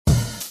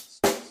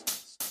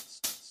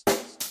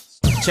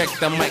Check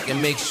the mic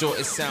and make sure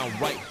it sound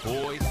right,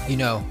 boys. You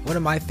know, one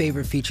of my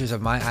favorite features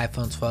of my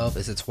iPhone 12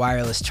 is its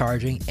wireless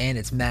charging and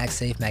its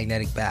MagSafe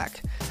magnetic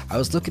back. I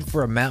was looking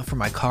for a mount for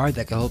my car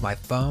that could hold my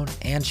phone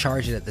and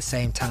charge it at the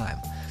same time.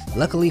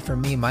 Luckily for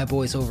me, my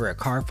boys over at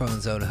Carphone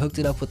Zone hooked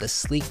it up with a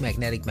sleek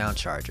magnetic mount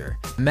charger.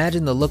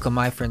 Imagine the look on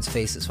my friends'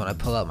 faces when I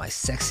pull out my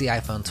sexy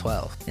iPhone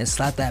 12 and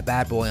slap that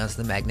bad boy onto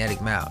the magnetic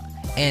mount.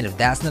 And if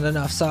that's not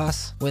enough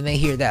sauce, when they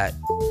hear that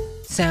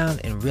sound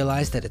and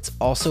realize that it's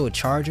also a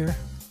charger,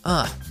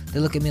 they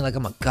look at me like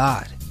I'm a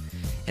god.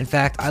 In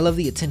fact, I love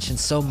the attention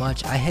so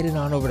much, I headed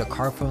on over to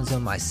Carphone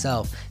Zone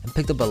myself and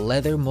picked up a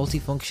leather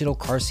multifunctional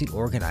car seat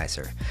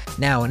organizer.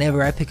 Now,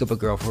 whenever I pick up a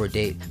girl for a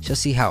date, she'll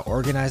see how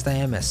organized I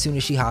am as soon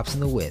as she hops in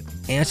the whip.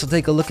 And she'll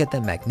take a look at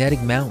the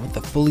magnetic mount with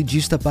the fully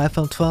juiced up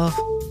iPhone 12.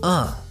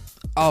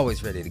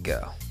 Always ready to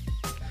go.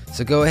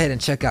 So go ahead and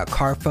check out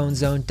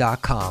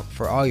carphonezone.com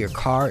for all your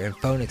car and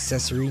phone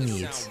accessory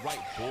needs.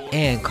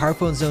 And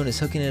Carphone Zone is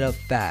hooking it up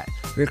fat.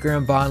 Ricker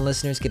and Bond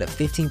listeners get a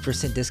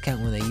 15% discount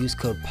when they use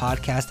code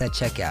PODCAST at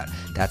checkout.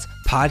 That's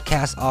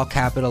PODCAST, all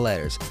capital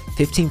letters.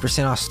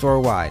 15% off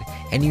store-wide.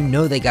 And you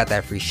know they got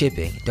that free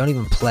shipping. Don't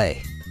even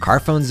play.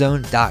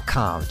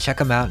 carphonezone.com. Check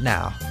them out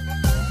now.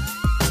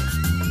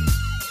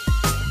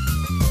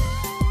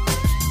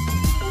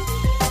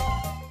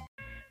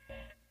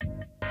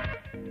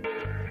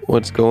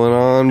 What's going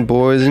on,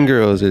 boys and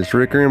girls? It's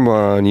Ricker and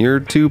Bond,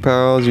 your two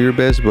pals, your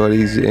best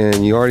buddies,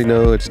 and you already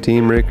know it's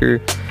Team Ricker.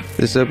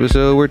 This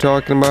episode, we're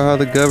talking about how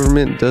the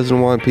government doesn't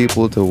want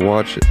people to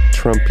watch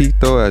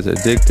Trumpito as a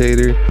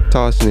dictator,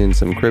 tossing in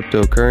some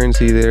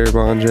cryptocurrency there,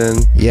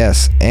 Bonjen.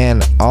 Yes,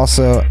 and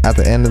also at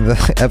the end of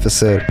the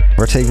episode,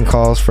 we're taking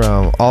calls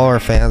from all our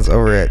fans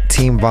over at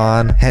Team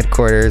Bond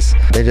headquarters.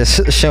 They're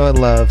just showing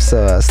love,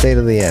 so stay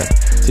to the end.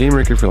 Team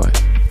Ricker for life.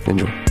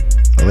 Enjoy.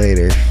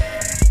 Later.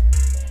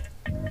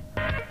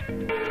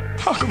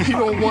 How come you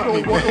don't want me?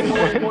 You know that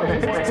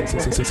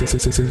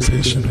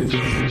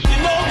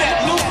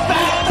new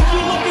style that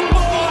you looking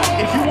for?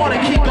 If you want to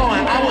keep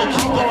going, I will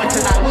keep going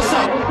tonight. What's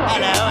up?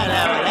 Hello.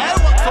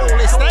 What cool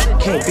is that?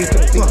 Can't beat the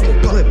fucking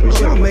Clippers.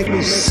 Y'all make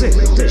me sick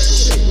with this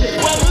shit.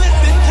 Well,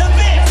 listen to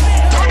this.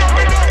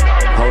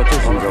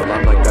 Politicians are a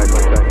lot like that.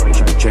 They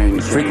should be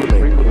changed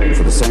frequently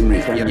for the same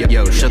reason.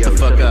 Yo, shut the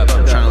fuck up.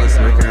 I'm trying to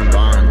listen to Ricker and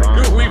Bond.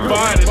 Dude, we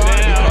find it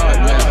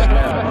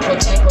now.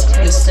 Protect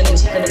the city.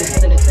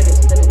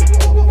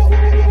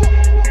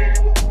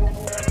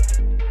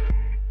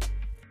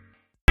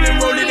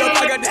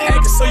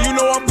 So you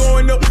know I'm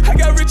going up. I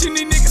got rich and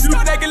these niggas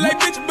start acting like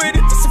bitch, but if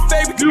it's a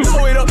favor, can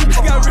blow it up.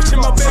 I got rich and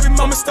my baby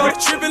mama started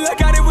tripping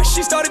like I did when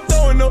she started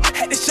throwing up.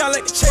 Had to shine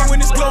like the chain when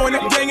it's glowing.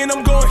 I'm ganging,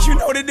 I'm going. You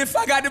know that if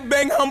I got the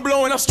bang, I'm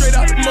blowing. I'm straight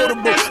out the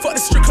motorboat. Fuck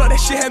the strip club, that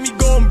shit had me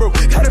going, bro.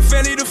 Got a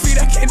family to feed,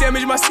 I can't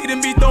damage my seat and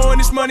be throwing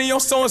this money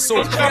on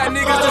so-and-so. I got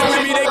niggas that's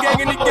with me, they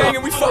ganging,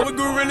 and we fuck with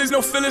gorillas,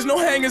 no fillers, no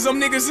hangers.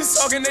 I'm niggas that's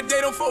talking that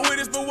they don't fuck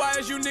with us, but why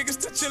is you niggas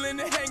still chilling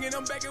and hanging?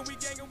 I'm back and we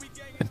ganging.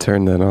 I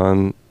turned that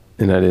on,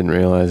 and I didn't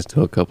realize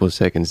till a couple of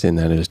seconds in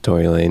that it was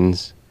Tory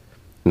Lanez,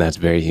 and that's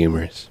very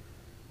humorous.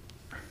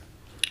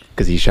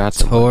 Because he shot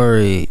somebody.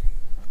 Tory.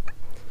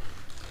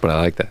 But I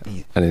like that.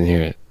 I didn't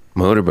hear it.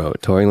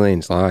 Motorboat, Tory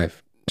Lanez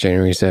live,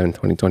 January 7th,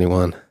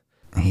 2021.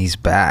 He's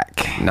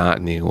back.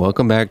 Not new.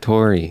 Welcome back,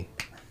 Tory.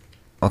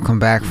 Welcome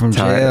back from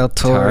jail,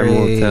 Tory. Time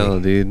will tell,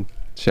 dude.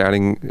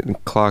 Shouting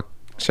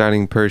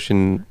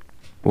Persian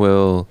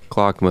will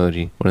clock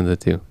emoji. One of the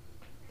two.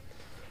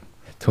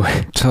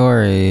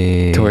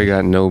 Tory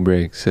got no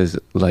break, says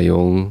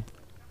Layong,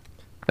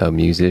 a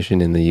musician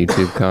in the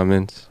YouTube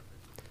comments.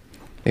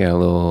 They got a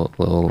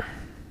little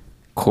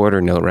quarter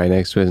note right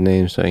next to his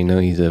name, so you know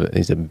he's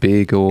a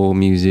big old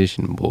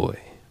musician boy.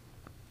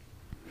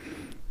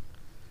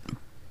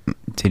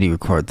 Did he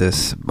record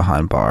this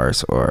behind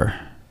bars or?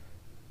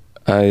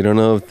 I don't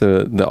know if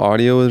the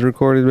audio was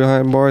recorded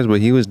behind bars, but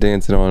he was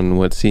dancing on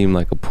what seemed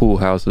like a pool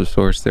house of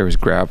sorts. There was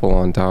gravel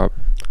on top,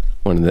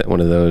 one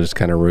of those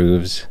kind of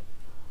roofs.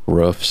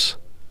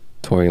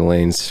 Tory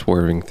Lanez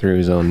swerving through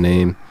his own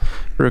name.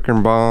 Ricker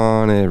and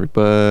Bond,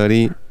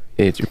 everybody.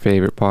 It's your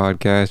favorite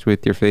podcast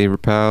with your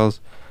favorite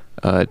pals.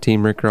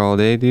 Team Ricker all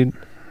day, dude.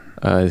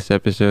 This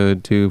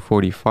episode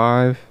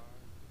 245.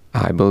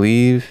 I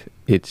believe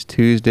it's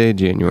Tuesday,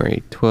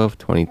 January 12th,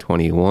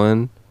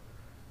 2021.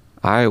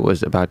 I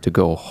was about to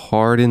go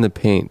hard in the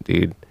paint,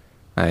 dude.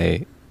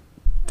 I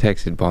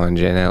texted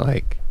Bonjen at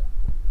like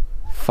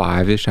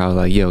 5-ish. I was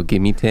like, yo,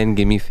 give me 10,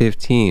 give me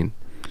 15.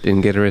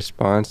 Didn't get a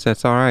response.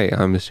 That's all right.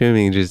 I'm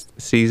assuming he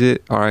just sees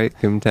it. All right,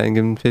 give him 10,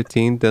 give him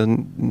 15.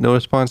 No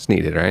response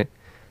needed, right?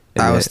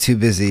 And I was too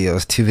busy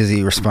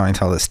responding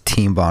to all this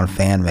Team Bond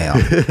fan mail.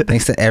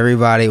 Thanks to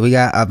everybody. We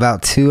got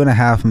about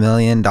 $2.5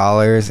 million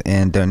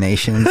in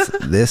donations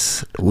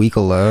this week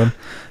alone.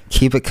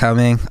 Keep it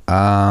coming.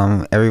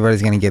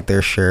 Everybody's gonna get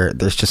their shirt.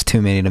 There's just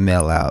too many to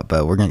mail out,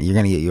 but you're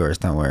gonna get yours.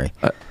 Don't worry.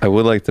 I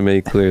would like to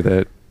make clear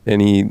that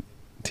any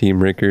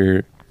Team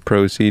Ricker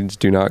proceeds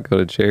do not go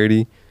to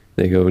charity.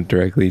 They go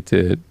directly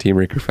to Team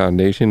Ricker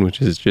Foundation, which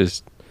is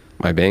just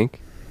my bank.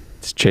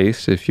 It's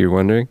Chase, if you're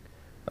wondering.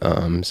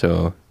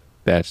 So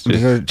That's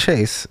Because just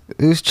Chase.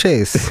 Who's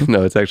Chase?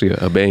 no. It's actually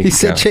a bank. He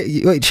said,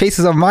 account. wait, Chase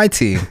is on my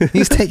team.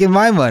 He's taking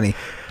my money.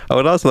 I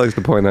would also like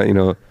to point out,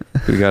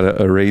 we got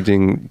a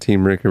raging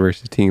Team Ricker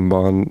versus Team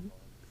Bond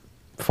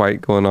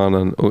fight going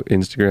on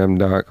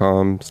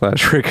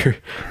Instagram.com/Ricker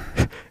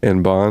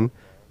and Bond.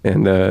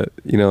 And,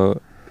 you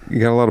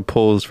got a lot of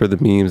polls for the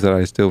memes that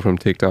I steal from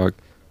TikTok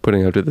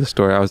putting up to the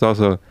story. I was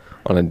also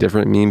on a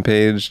different meme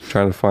page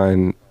trying to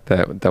find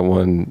that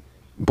one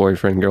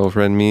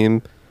boyfriend-girlfriend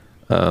meme.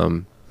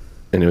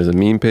 And it was a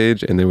meme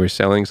page, and they were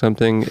selling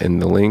something in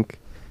the link.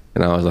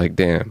 And I was like,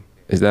 damn,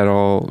 is that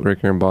all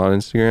Ricker and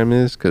Bond Instagram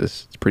is?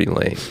 Because it's pretty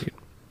lame, dude.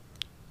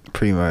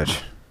 Pretty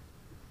much.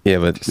 Yeah,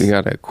 but we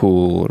got a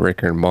cool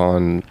Ricker and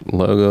Bond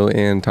logo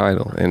and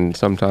title, and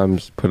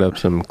sometimes put up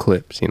some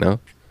clips,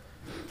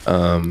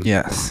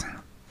 Yes.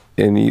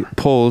 And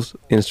polls,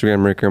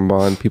 Instagram Ricker and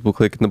Bond, people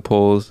clicking the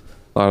polls.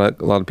 A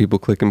lot of people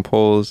clicking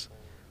polls.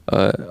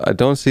 I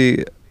don't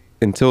see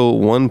until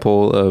one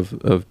poll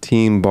of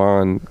Team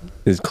Bond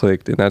is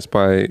clicked, and that's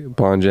by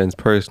BondGen's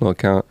personal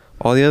account.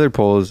 All the other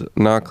polls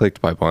not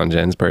clicked by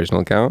BondGen's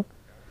personal account.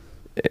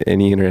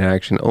 Any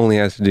interaction only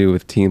has to do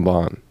with Team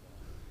Bond.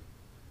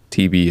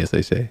 TB, as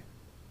they say.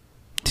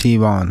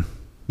 T-Bond.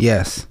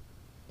 Yes.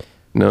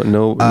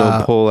 No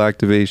poll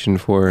activation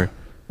for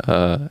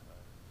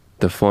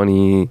the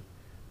funny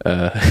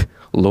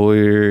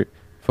lawyer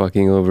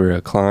fucking over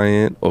a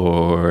client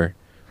or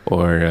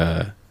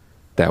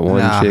that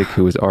one chick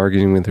who was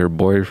arguing with her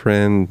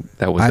boyfriend.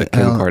 That was a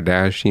Kim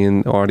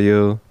Kardashian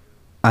audio.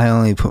 I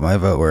only put my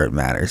vote where it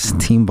matters.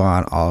 Team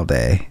Bond all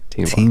day.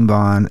 Team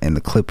Bond and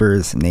the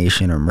Clippers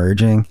Nation are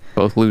merging.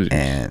 Both losers.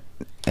 And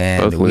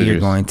Both we losers. are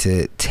going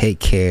to take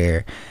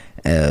care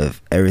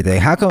of everything.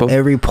 How come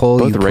every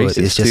poll you put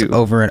is just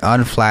over an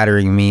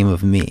unflattering meme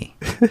of me?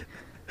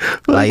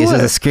 Like it's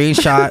just a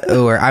screenshot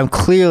where I'm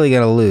clearly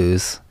gonna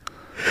lose.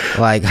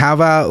 Like, how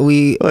about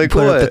we put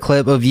up the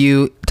clip of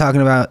you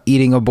talking about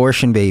eating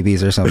abortion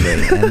babies or something,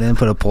 and then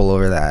put a poll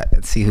over that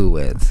and see who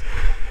wins.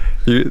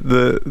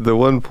 The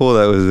one poll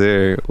that was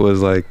there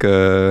was like,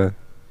 it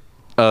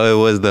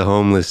was the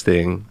homeless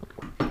thing.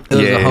 It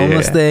was the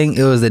homeless thing.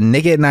 It was the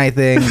Nick at Night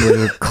thing. It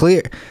was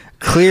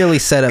clearly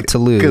set up to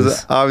lose.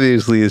 Because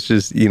obviously it's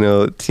just,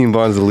 Team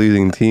Bond's a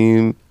losing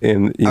team.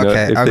 And,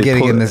 okay, I'm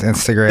getting in this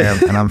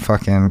Instagram and I'm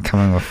fucking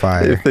coming with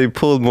fire. If they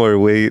pulled more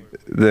weight,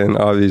 then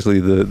obviously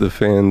the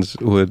fans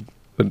would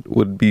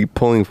be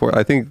pulling for it.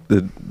 I think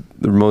the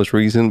most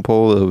recent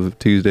poll of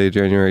Tuesday,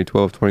 January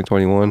 12th,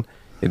 2021,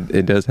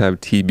 it does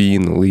have TB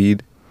in the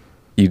lead.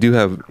 You do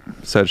have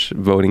such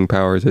voting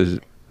powers as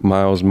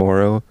Miles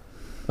Morrow,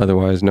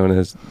 otherwise known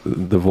as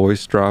the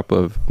voice drop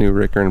of New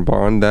Ricker and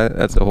Bond.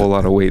 That's a whole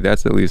lot of weight.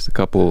 That's at least a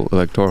couple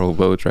electoral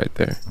votes right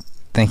there.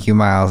 Thank you,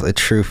 Miles, a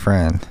true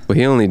friend. But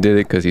he only did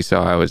it because he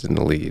saw I was in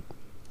the lead.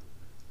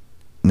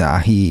 Nah,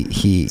 he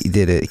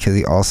did it because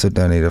he also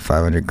donated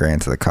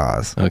 $500,000 to the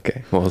cause.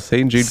 Okay, well,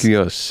 St. Jude can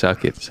go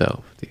suck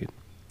itself, dude.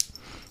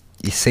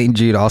 St.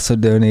 Jude also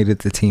donated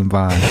to Team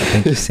Bond.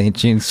 Thank you, St.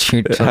 Jude.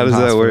 How does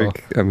that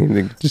work? I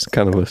mean, just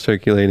kind of a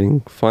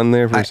circulating fund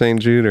there for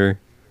St. Jude, or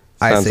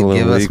I say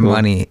give us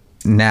money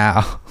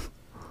now,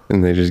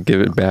 and they just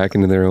give it back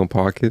into their own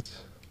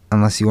pockets.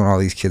 Unless you want all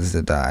these kids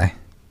to die.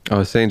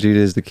 Oh, St. Jude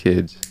is the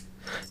kids.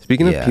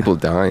 Speaking of people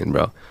dying,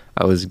 bro,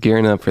 I was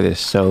gearing up for this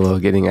solo,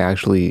 getting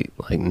actually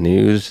like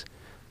news,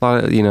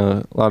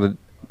 a lot of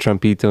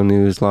Trumpito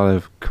news, a lot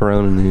of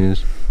Corona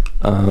news.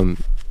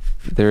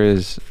 There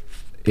is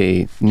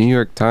a New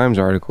York Times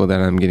article that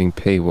I'm getting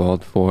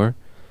paywalled for,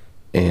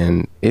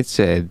 and it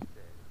said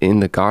in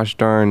the gosh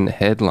darn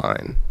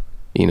headline,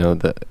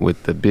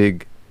 with the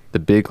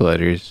big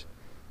letters,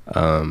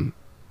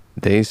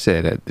 they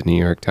said at the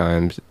New York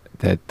Times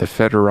that the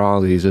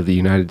federales of the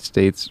United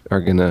States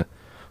are gonna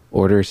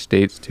order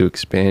states to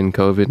expand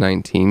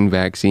COVID-19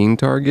 vaccine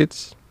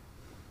targets,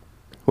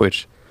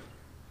 which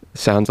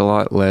sounds a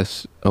lot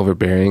less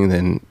overbearing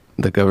than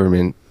the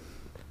government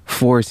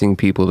forcing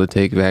people to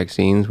take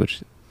vaccines,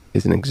 which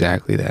isn't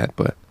exactly that,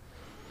 but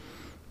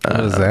what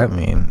does that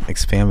mean?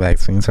 Expand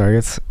vaccine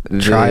targets?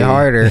 Try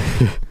harder.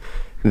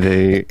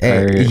 You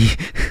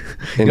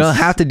don't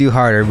have to do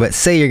harder, but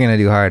say you're gonna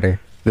do harder.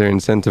 They're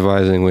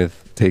incentivizing with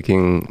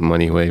taking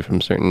money away from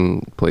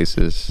certain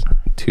places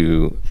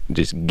to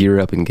just gear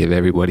up and give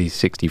everybody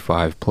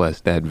 65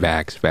 plus that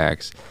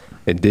vax.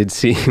 It did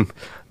seem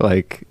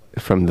like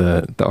from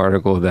the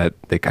article that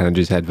they kind of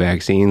just had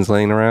vaccines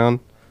laying around,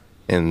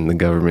 and the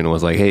government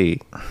was like, "Hey,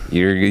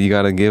 you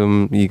gotta give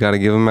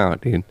them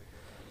out, dude."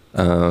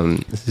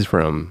 This is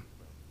from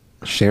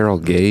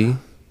Cheryl Gay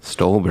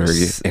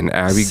Stolberg and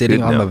Abby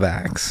sitting Goodnow. on the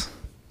vax.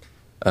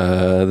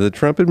 The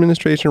Trump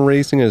administration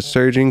racing a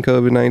surging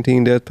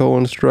COVID-19 death toll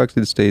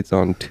instructed states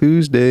on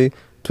Tuesday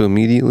to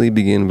immediately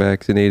begin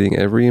vaccinating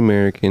every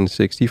American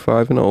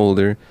 65 and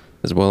older,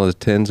 as well as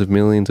tens of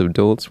millions of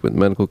adults with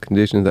medical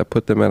conditions that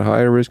put them at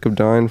higher risk of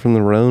dying from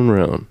the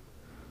roan.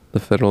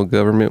 The federal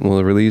government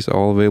will release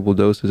all available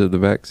doses of the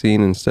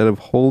vaccine instead of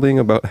holding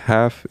about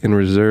half in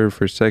reserve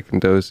for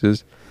second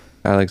doses,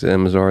 Alex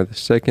Azar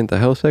II, the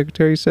health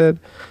secretary, said.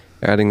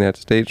 adding that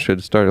states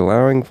should start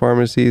allowing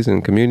pharmacies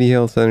and community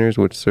health centers,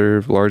 which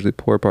serve largely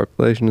poor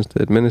populations,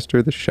 to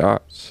administer the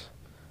shots.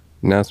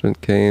 The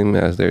announcement came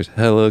as there's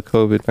hella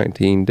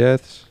COVID-19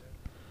 deaths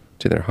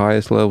to their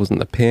highest levels in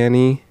the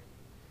panty,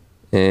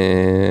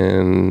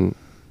 and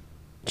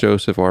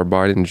Joseph R.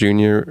 Biden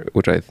Jr.,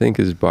 which I think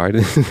is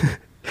Biden.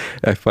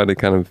 I find it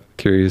kind of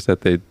curious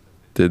that they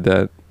did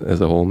that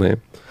as a whole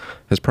name,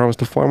 has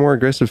promised a far more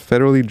aggressive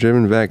federally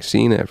driven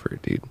vaccine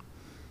effort, dude.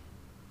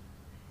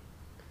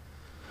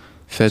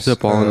 Feds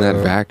up all in that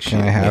vaccine.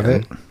 Can I have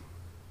it?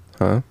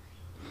 Huh?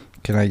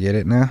 Can I get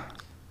it now?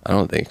 I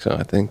don't think so.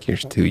 I think you're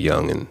too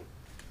young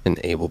and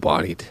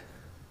able-bodied.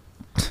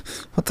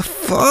 What the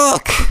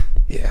fuck?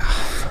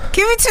 Yeah.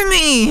 Give it to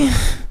me.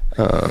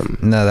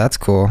 No, that's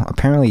cool.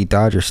 Apparently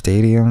Dodger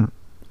Stadium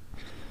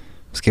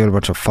was given a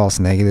bunch of false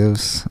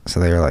negatives,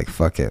 so they were like,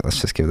 fuck it, let's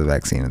just give the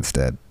vaccine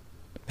instead.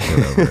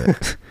 We're over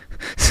it.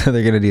 So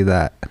they're gonna do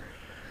that.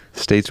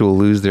 States will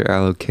lose their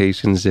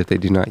allocations if they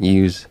do not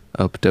use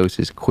up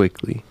doses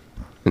quickly.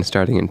 And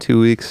starting in 2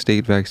 weeks,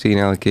 state vaccine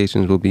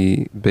allocations will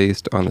be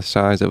based on the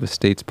size of a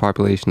state's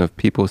population of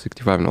people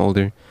 65 and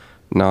older,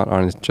 not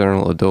on its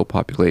general adult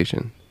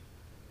population.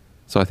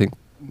 So I think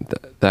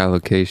the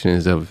allocation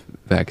is of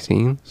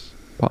vaccines,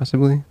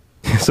 possibly.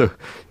 So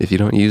if you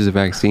don't use the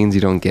vaccines,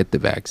 you don't get the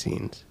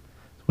vaccines.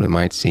 That's what it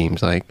might seem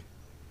like.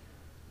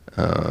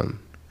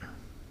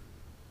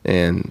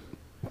 And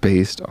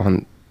based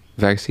on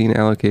vaccine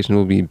allocation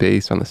will be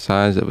based on the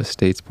size of a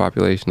state's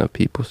population of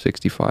people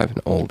 65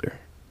 and older.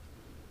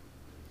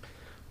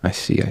 I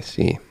see.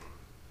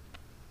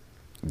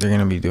 They're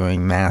going to be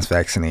doing mass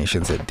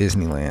vaccinations at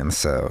Disneyland,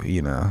 so,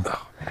 you know,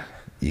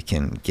 you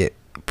can get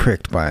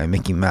pricked by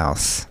Mickey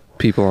Mouse.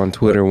 People on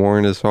Twitter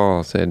warned us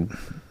all, said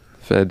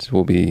feds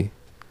will be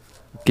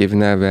giving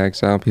that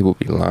vax out. People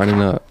will be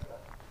lining up.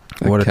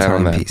 What a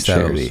timepiece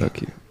that would be. So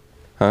cute.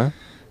 Huh?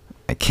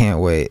 I can't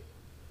wait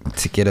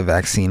to get a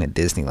vaccine at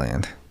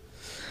Disneyland.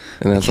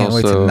 And that's I can't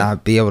wait also to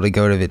not be able to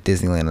go to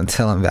Disneyland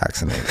until I'm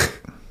vaccinated.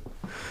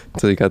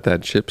 Until you got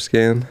that chip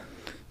scan?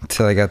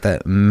 Until I got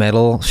that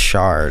metal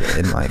shard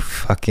in my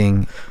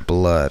fucking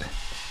blood.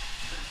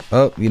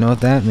 Oh, you know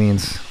what that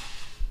means?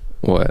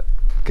 What?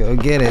 Go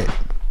get it.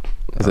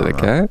 Is it a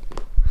cat?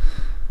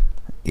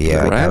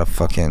 Yeah, I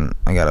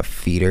got a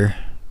feeder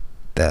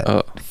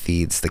that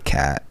feeds the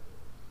cat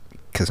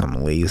because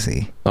I'm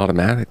lazy.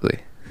 Automatically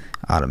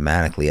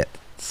at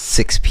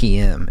 6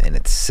 p.m. and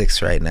it's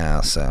 6 right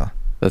now, so.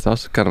 That's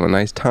also kind of a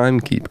nice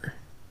timekeeper.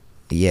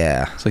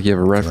 Yeah. It's like you have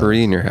a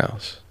referee in your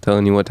house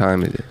telling you what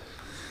time it is.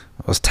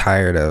 I was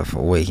tired of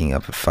waking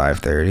up at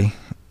 5:30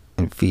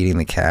 and feeding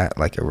the cat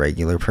like a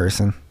regular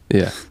person.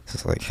 Yeah. So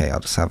it's like, hey, I'll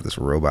just have this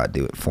robot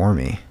do it for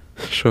me.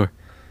 Sure.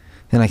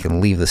 Then I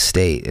can leave the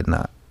state and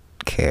not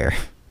care.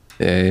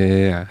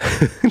 Yeah.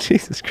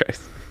 Jesus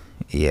Christ.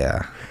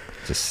 Yeah.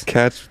 Just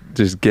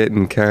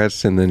getting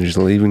cats and then just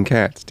leaving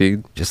cats,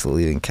 dude. Just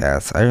leaving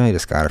cats. I really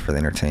just got it for the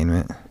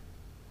entertainment.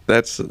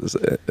 That's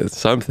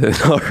something,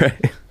 all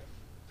right.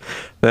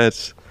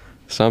 That's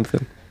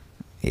something.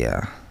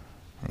 Yeah,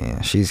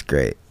 she's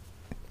great.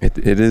 It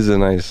is a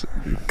nice,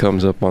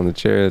 comes up on the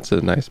chair. It's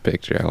a nice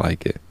picture. I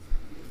like it.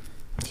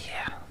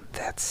 Yeah,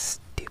 that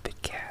stupid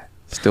cat.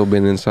 Still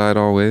been inside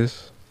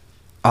always?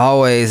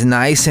 Always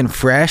nice and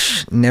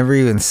fresh. Never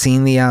even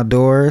seen the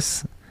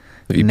outdoors.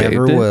 Have you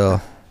Never bathed it?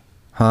 will.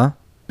 Huh?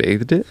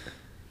 Bathed it?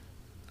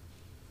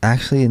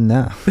 Actually,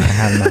 no. I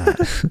have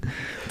not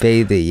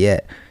bathed it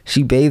yet.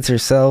 She bathes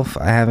herself.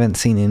 I haven't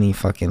seen any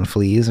fucking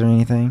fleas or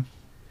anything.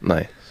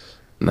 Nice.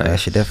 I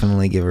should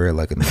definitely give her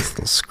like a nice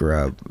little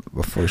scrub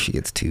before she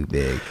gets too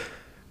big.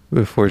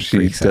 Before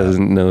she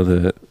doesn't know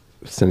the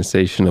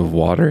sensation of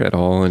water at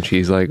all, and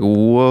she's like,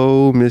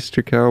 whoa,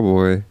 Mr.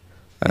 Cowboy.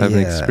 I haven't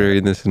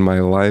experienced this in my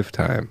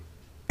lifetime.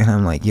 And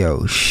I'm like,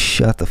 yo,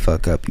 shut the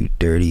fuck up, you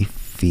dirty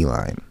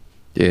feline.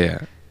 Yeah.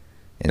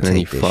 And then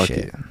you fuck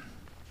shit.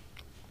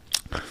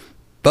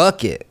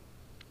 Fuck it.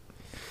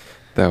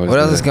 What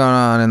else is going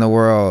on in the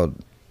world?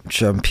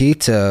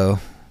 Chumpito.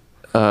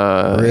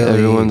 Really?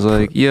 Everyone's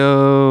like,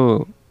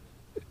 yo.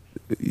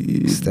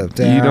 Step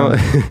down.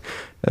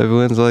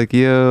 Everyone's like,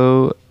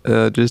 yo,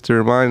 just to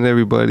remind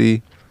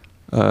everybody,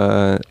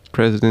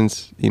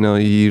 presidents, you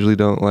usually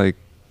don't like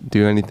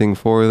do anything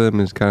for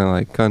them. It's kind of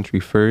like country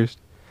first.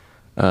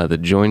 The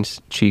Joint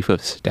Chief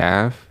of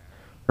Staff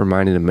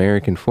reminded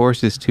American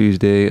forces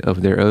Tuesday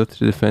of their oath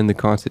to defend the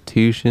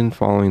Constitution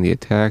following the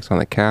attacks on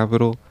the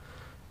Capitol.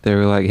 They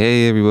were like,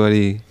 hey,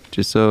 everybody,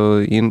 just so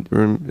you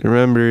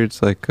remember,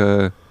 it's like,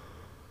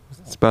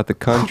 it's about the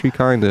country,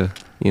 kind of,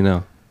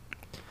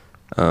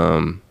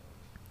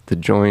 The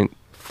Joint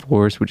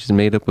Force, which is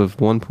made up of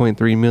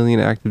 1.3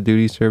 million active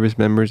duty service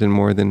members and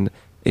more than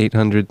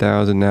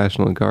 800,000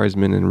 National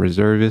Guardsmen and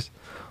reservists,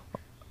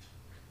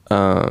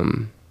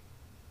 that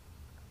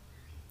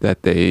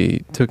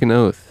they took an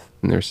oath.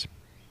 And they're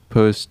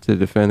supposed to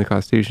defend the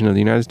Constitution of the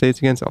United States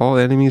against all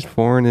enemies,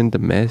 foreign and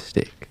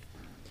domestic.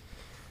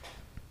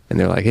 And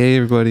they're like, hey,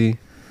 everybody.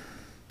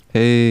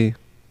 Hey,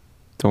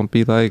 don't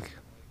be like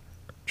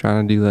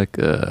trying to do like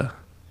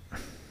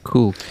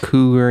cool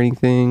coup or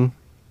anything.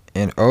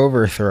 An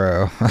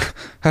overthrow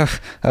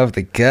of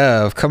the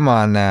gov. Come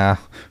on now.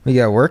 We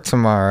got work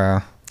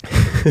tomorrow.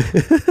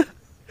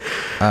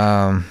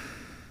 Yeah.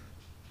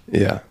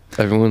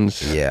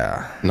 Everyone's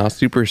not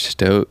super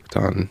stoked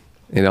on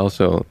it.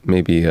 Also,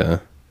 maybe the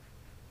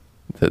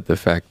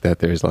fact that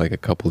there's like a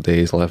couple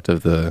days left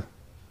of the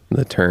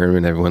term,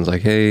 and everyone's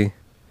like, hey,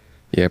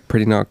 yeah,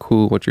 pretty not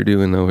cool what you're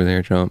doing over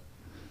there, Trump.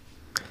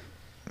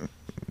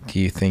 Do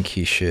you think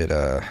he should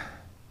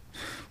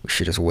we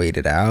should just wait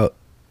it out?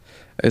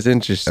 It's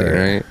interesting,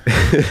 right?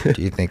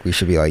 Do you think we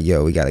should be like,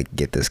 yo, we gotta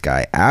get this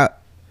guy out?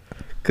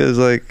 Because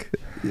like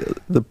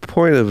the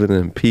point of an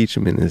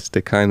impeachment is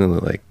to kind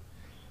of like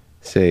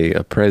say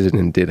a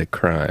president did a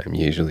crime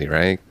usually,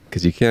 right?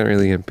 Because you can't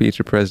really impeach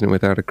a president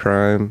without a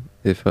crime,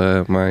 if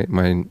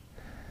my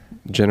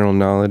general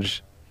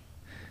knowledge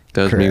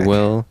does me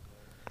well.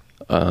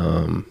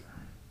 And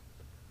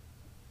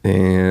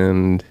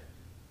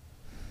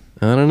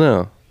I don't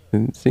know,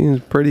 it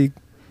seems pretty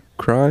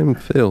crime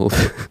filled.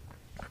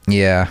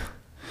 Yeah.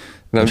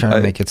 I'm trying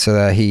to make it so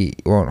that he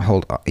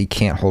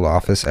can't hold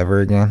office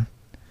ever again.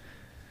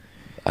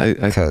 I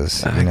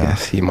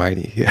guess he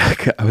might. Yeah,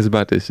 I was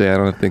about to say I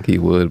don't think he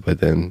would,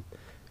 but then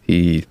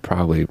he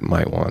probably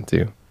might want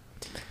to.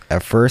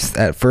 At first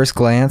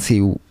glance,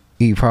 he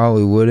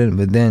probably wouldn't,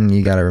 but then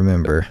you got to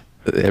remember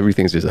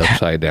everything's just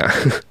upside down.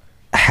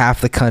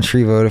 Half the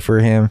country voted for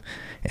him,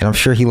 and I'm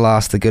sure he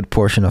lost a good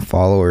portion of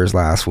followers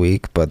last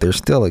week, but there's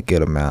still a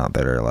good amount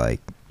that are like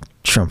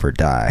Trump or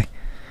die.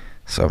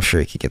 So I'm sure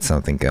he could get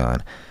something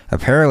going.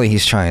 Apparently,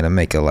 he's trying to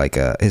make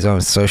his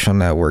own social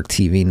network,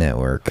 TV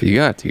network. You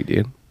got to,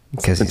 dude.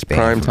 Because it's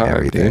prime time,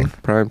 everything. Dude.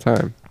 Prime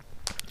time.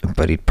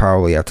 But he'd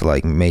probably have to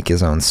like make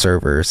his own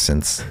server,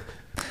 since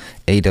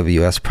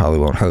AWS probably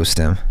won't host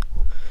him.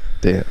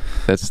 Yeah,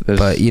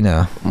 but you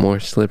know,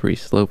 more slippery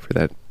slope for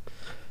that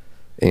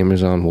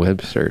Amazon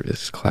Web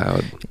Service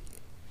cloud.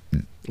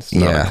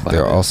 Yeah,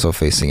 they're also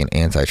facing an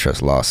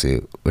antitrust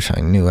lawsuit, which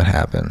I knew would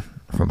happen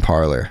from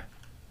Parler.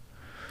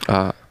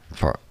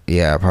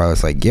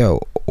 Parler's like,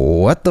 yo,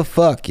 what the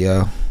fuck,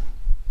 yo?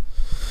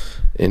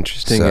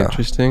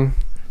 Interesting.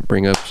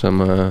 Bring up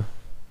some,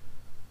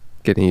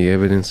 get any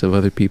evidence of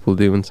other people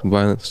doing some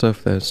violent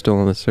stuff that's still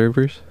on the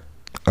servers?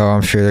 Oh,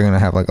 I'm sure they're gonna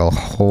have like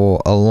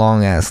a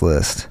long ass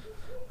list.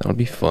 That'll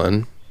be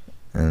fun.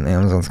 And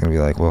Amazon's gonna be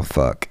like, well,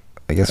 fuck.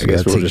 I guess we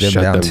gotta take them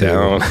down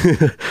too.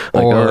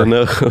 Like, or, oh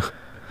no.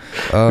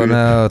 Oh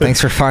no, thanks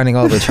for finding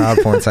all the child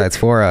porn sites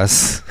for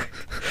us.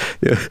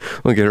 Yeah,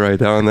 we'll get right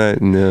down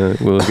that, and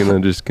we're gonna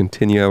just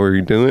continue how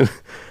we're doing.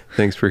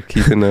 Thanks for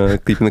keeping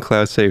the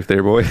cloud safe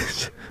there,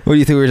 boys. What do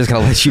you think, we're just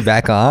gonna let you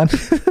back on?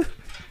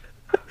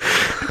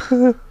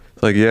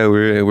 Like, yeah,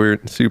 we're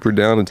super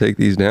down to take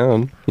these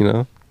down, you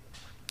know?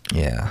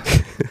 Yeah,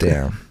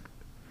 damn.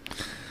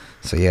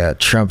 So yeah,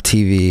 Trump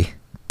TV,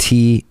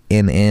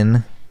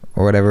 TNN,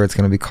 or whatever it's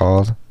gonna be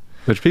called.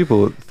 Which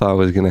people thought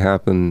was gonna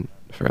happen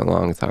for a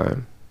long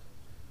time.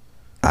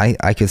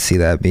 I could see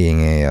that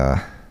being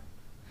an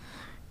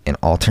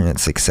alternate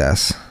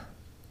success.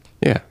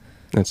 Yeah,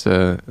 that's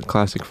a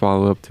classic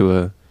follow-up to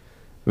a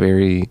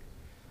very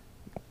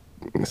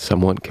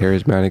somewhat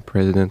charismatic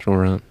presidential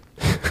run.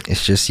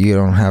 It's just you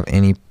don't have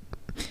any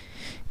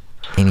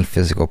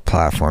physical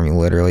platform. You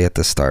literally have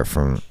to start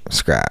from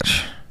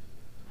scratch.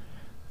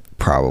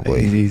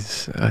 Probably.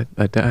 I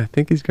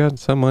think he's got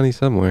some money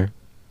somewhere,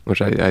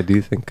 which I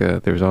do think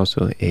there was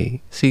also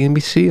a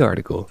CNBC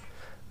article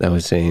that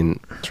was saying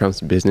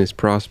Trump's business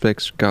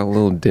prospects got a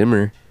little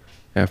dimmer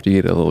after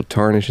you get a little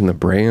tarnish in the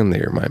brand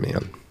there, my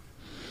man.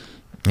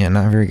 Yeah,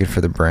 not very good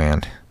for the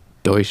brand.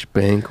 Deutsche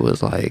Bank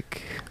was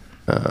like,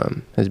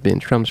 has been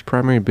Trump's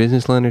primary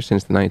business lender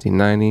since the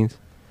 1990s,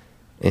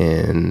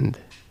 and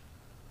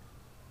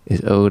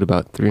is owed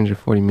about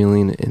 $340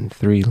 million in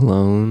 3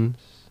 loans.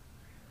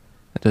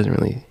 That doesn't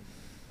really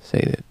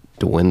say that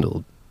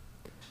dwindled.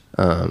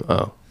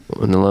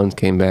 When the loans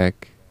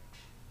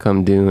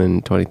come due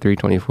in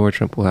 23-24,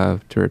 Trump will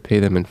have to repay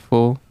them in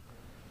full.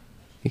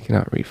 He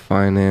cannot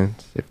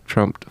refinance. If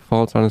Trump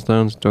defaults on his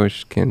loans,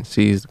 Deutsche can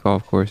seize the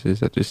golf courses.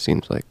 That just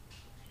seems like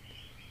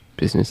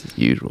business as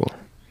usual.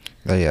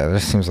 But yeah,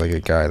 this seems like a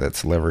guy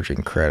that's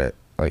leveraging credit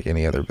like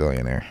any other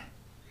billionaire.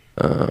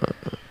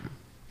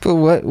 But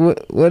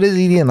what is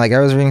he doing? Like, I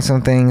was reading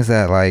some things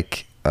that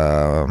like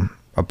a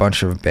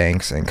bunch of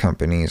banks and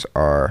companies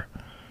are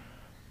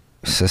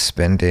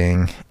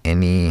suspending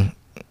any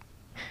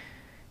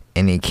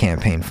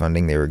campaign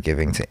funding they were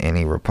giving to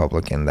any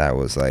Republican that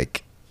was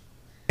like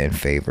in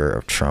favor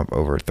of Trump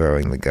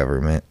overthrowing the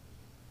government.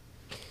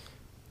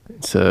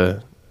 It's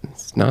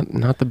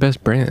not the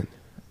best brand.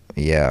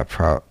 Yeah,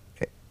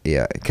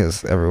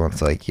 because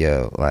everyone's like,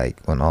 yo,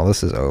 like when all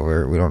this is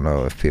over, we don't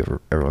know if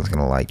everyone's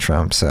gonna like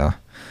Trump, so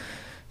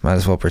might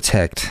as well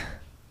protect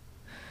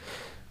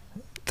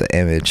the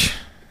image.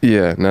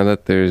 Yeah, now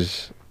that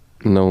there's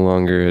no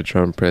longer a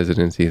Trump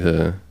presidency,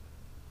 the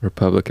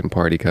Republican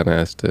Party kind of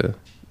has to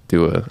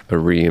do a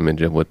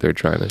re-image of what they're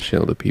trying to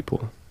show the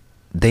people.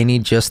 They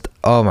need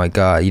oh my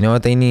God, you know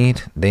what they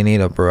need? They need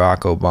a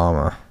Barack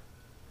Obama.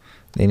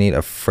 They need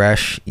a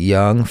fresh,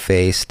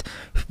 young-faced.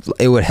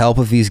 It would help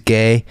if he's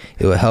gay.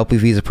 It would help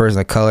if he's a person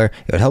of color.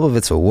 It would help if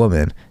it's a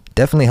woman.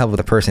 Definitely help if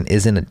the person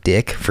isn't a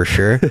dick, for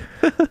sure.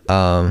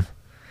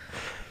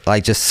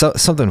 Like just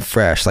something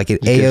fresh, like an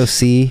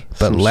AOC,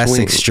 but less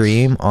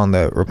extreme on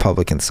the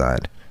Republican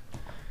side.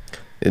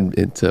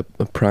 It's a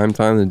prime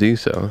time to do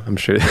so. I'm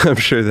sure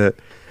that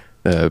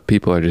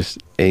people are just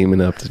aiming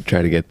up to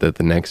try to get the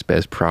next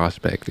best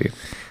prospect, dude.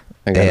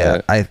 I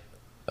got a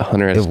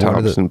Hunter S.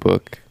 Thompson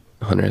book.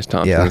 Hunter S.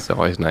 Thompson is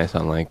always nice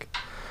on like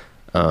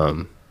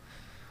the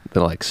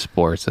like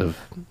sports of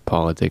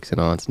politics and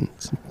all. It's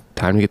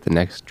time to get the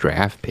next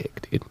draft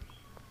pick, dude.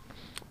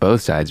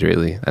 Both sides,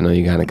 really. I know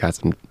you kind of got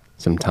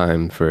some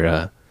time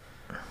for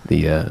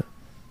the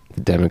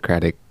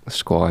Democratic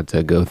squad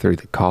to go through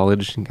the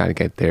college and got to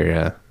get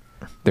their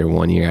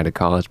 1 year out of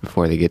college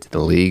before they get to the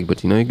league.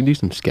 But you know, you can do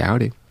some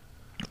scouting.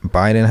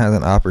 Biden has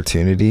an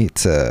opportunity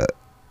to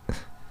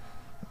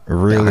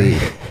really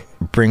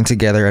bring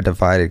together a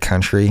divided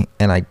country,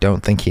 and I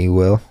don't think he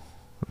will.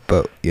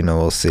 But you know,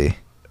 we'll see.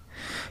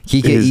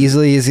 He could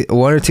easily,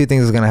 one or two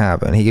things is gonna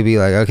happen. He could be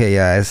like, "Okay,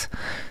 guys,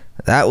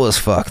 that was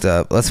fucked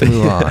up. Let's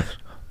move on,"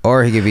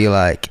 or he could be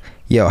like,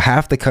 "Yo,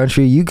 half the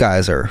country, you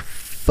guys are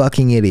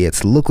fucking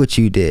idiots. Look what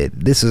you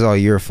did. This is all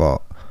your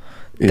fault."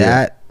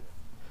 That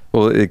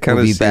well, it kind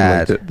of seemed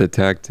bad. like the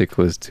tactic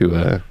was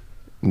to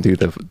do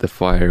the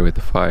fire with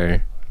the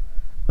fire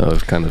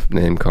of kind of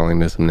name calling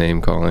to some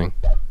name calling.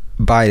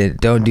 Biden,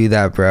 don't do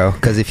that, bro.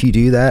 Because if you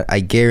do that, I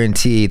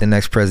guarantee the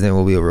next president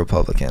will be a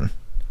Republican.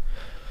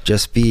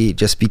 Just be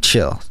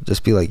chill.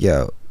 Just be like,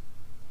 yo.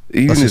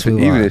 Even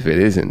if it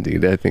isn't,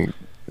 dude, I think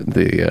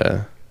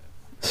the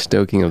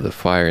stoking of the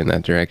fire in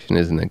that direction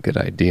isn't a good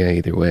idea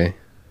either way.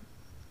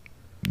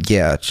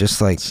 Yeah, just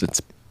like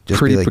it's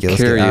pretty like,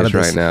 precarious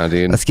right now,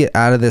 dude. Let's get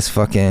out of this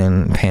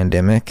fucking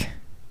pandemic.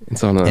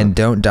 It's on and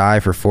don't die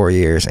for 4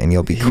 years, and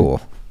you'll be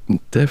cool.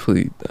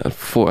 Definitely I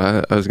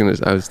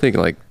was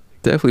thinking like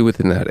definitely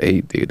within that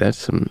 8, dude. That's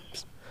some.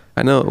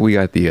 I know we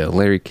got the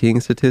Larry King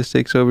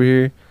statistics over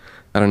here.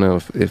 I don't know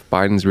if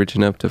Biden's rich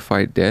enough to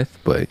fight death,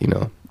 but you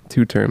know,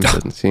 2 terms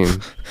doesn't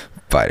seem.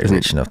 Biden's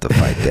rich enough to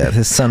fight death.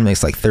 His son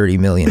makes like $30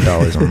 million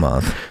a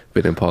month.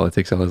 Been in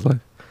politics all his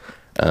life.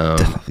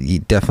 He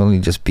definitely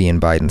just being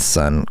Biden's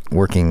son,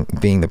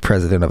 being the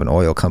president of an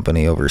oil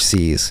company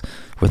overseas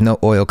with no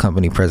oil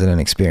company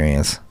president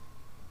experience.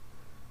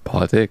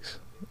 Politics.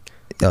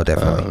 Oh,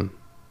 definitely.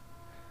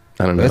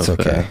 I don't know. It's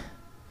okay.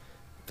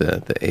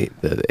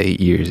 The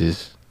 8 years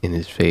is in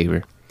his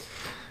favor.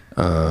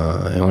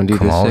 I want to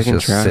do the second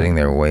just term. Sitting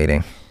there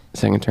waiting.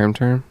 Second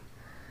term.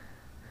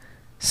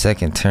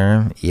 Second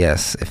term,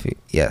 yes.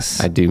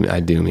 Yes. I do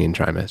mean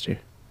trimester.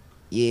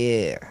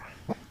 Yeah.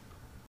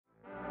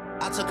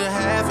 I took a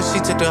half and she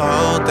took the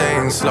whole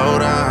thing. Slow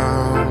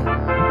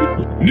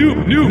down. New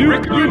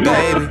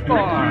baby.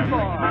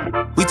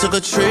 We took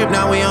a trip,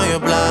 now we on your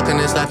block and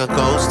it's like a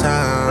ghost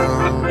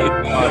town.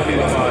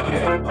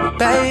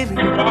 Baby,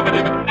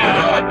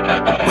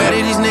 where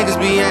did these niggas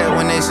be at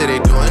when they say they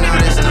doing all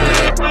this in the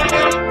late?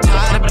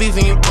 Tired of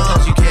beefing you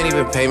bums, you can't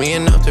even pay me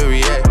enough to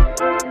react.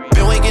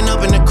 Been waking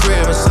up in the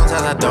crib and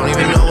sometimes I don't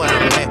even know where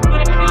I'm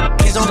at.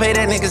 Please don't play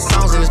that nigga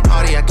songs in this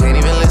party, I can't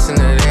even listen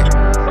to that.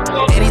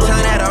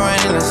 Anytime that I run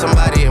into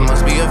somebody, it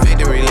must be a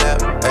victory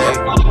lap. Hey,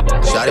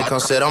 shawty come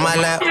sit on my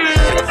lap.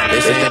 Hey,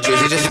 this is the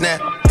drizzy just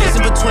snap. This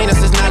in between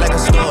us is not like a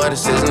store,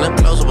 this isn't a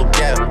closable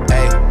gap.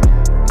 Hey,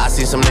 I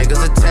see some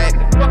niggas attack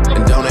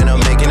and don't end up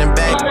making it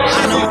back.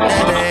 I know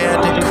that they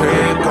at the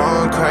crib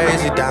going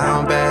crazy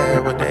down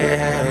bad. What they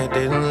had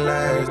didn't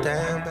last,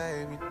 damn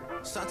baby.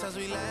 Sometimes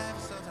we laugh,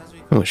 sometimes we.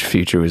 How much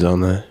Future was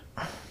on that?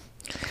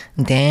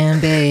 Damn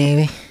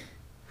baby.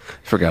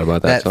 Forgot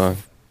about that song.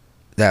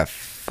 That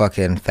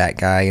fucking fat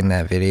guy in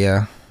that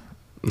video.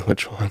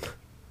 Which one?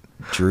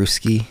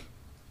 Drewski.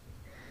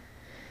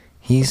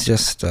 He's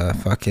just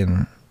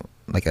fucking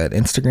like an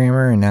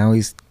Instagrammer, and now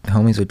he's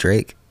homies with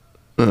Drake.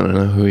 I don't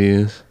know who he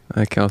is.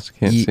 I also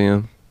can't see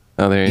him.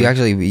 Oh, there he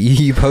is.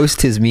 You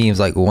post his memes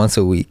like once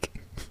a week.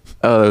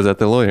 Oh, that was at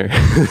the lawyer.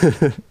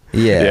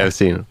 Yeah. Yeah, I've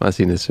seen him. I've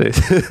seen his face.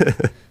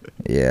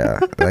 Yeah,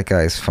 that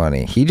guy's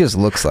funny. He just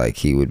looks like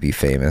he would be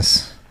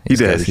famous. He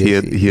does. He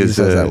has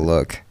that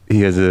look.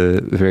 He has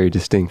a very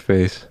distinct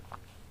face.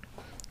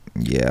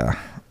 Yeah.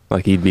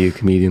 Like he'd be a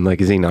comedian.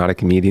 Like, is he not a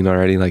comedian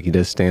already? Like he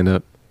does stand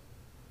up?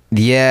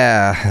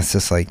 Yeah. It's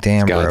just like,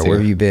 damn, bro, where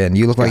have you been?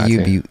 You look like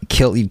you'd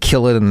kill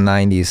it in the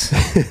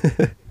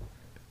 90s.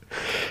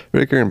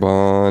 Ricker and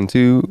Bond,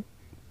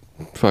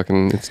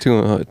 it's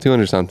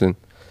 200 something.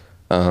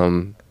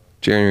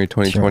 January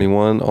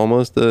 2021,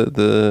 almost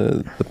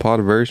the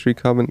podiversary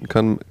coming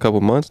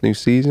couple months, new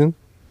season.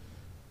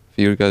 If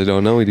you guys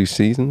don't know, we do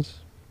seasons.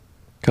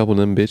 Couple of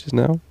them bitches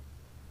now.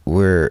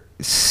 We're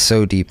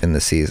so deep in the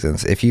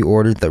seasons. If you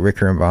ordered the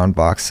Ricker and Bond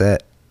box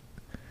set,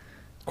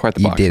 quite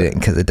the box set. You didn't,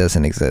 because it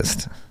doesn't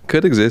exist.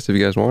 Could exist if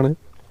you guys want it.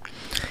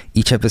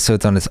 Each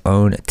episode's on its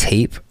own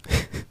tape.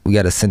 We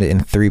got to send it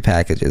in 3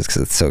 packages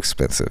because it's so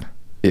expensive.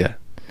 Yeah,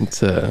 it's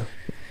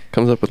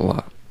comes up with a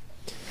lot.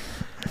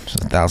 It's a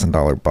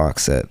 $1,000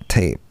 box set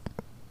tape.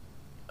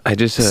 I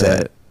just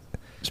set.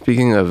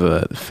 speaking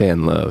of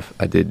fan love,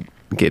 I did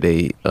get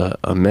a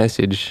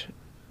message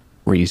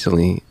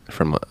recently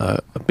from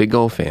a big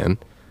old fan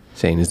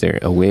saying, is there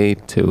a way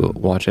to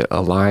watch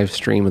a live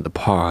stream of the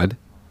pod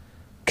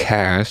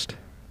cast?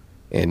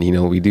 And you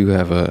know, we do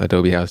have a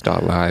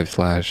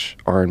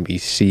adobehouse.live/R&B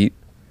seat.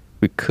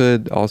 We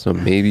could also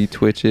maybe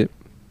Twitch it.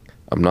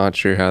 I'm not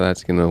sure how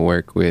that's gonna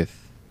work with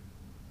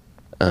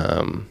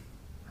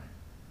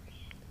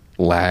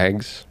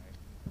lags.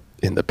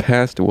 In the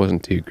past it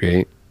wasn't too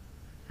great.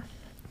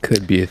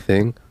 Could be a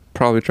thing.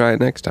 Probably try it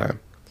next time.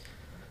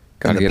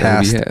 Gotta get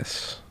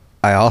OBS.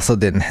 I also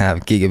didn't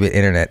have gigabit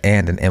internet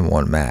and an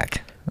M1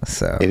 Mac,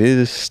 so It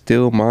is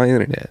still my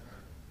internet.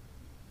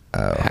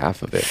 Oh.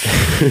 Half of it.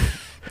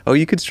 Oh,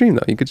 you could stream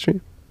though. You could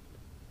stream.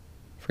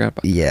 Forgot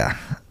about that. Yeah,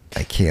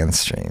 I can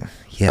stream.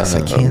 Yes,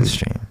 I can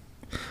stream.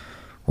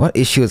 What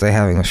issue was I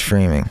having with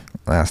streaming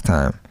last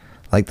time?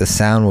 Like the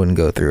sound wouldn't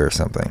go through or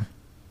something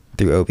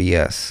through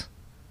OBS.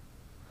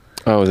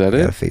 Oh, is that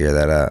Gotta it? figure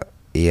that out.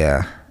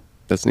 Yeah.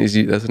 That's an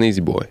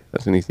easy boy.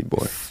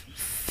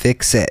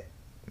 Fix it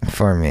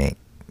for me,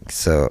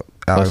 so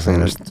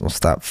Alexander will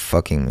stop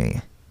fucking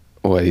me.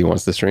 What, he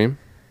wants to stream?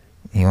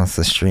 He wants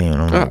to stream.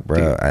 I'm like, bro,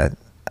 dude.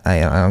 I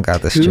don't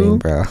got the stream,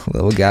 bro.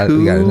 We got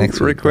it next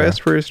week.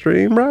 Request for a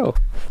stream, bro.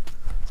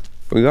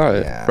 We got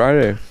it. Yeah.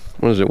 Friday.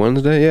 What is it?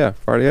 Wednesday? Yeah,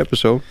 Friday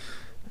episode.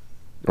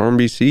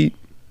 R&B seat.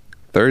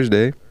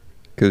 Thursday,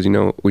 because you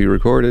know we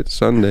record it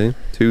Sunday,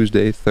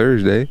 Tuesday,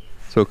 Thursday,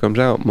 so it comes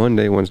out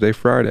Monday, Wednesday,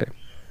 Friday.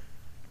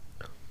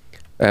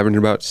 Averaging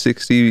about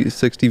 60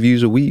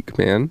 views a week,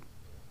 man.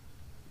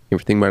 You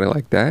ever think about it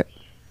like that?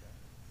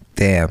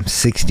 Damn,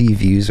 60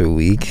 views a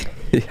week.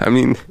 I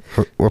mean,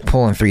 we're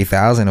pulling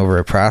 3,000 over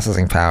a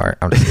processing power.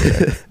 I'm just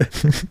kidding.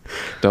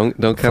 don't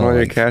count on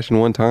your cash in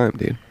one time,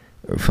 dude.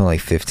 We're pulling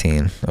like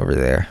 15 over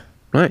there.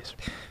 Nice.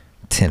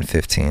 10,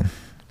 15.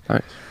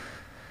 Nice.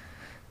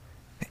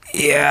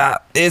 Yeah,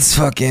 it's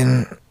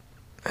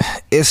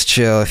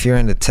chill. If you're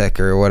into tech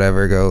or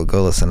whatever, go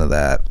listen to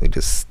that. We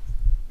just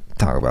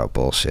talk about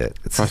bullshit.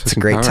 It's a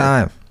great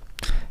time.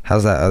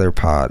 How's that other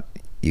pod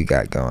you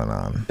got going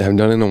on? I haven't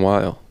done it in a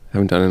while.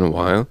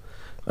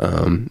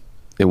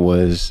 It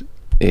was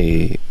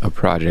a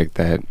project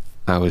that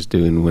I was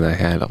doing when I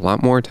had a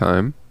lot more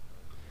time.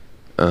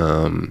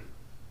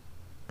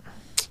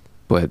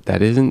 But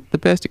that isn't the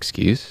best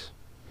excuse,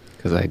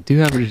 because I do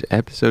have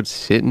episodes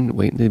sitting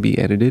waiting to be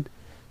edited,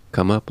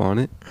 come up on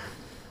it.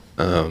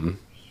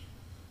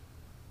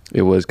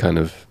 It was kind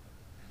of,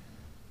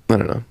 I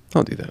don't know,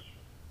 I'll do that.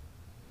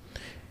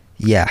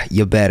 Yeah,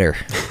 you better.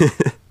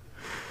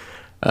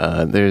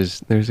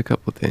 There's a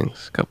couple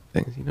things.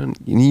 You know,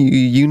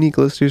 unique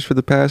listeners for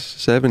the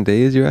past 7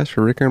 days. You asked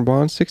for Ricker and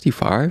Bond.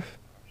 65.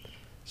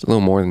 It's a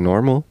little more than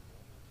normal.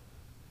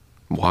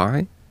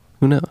 Why?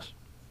 Who knows?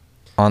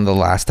 On the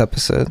last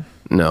episode?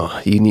 No,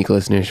 unique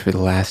listeners for the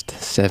last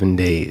 7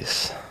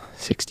 days.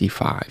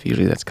 65.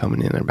 Usually that's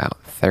coming in at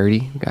about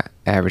 30. We got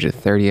average of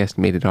 30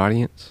 estimated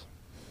audience.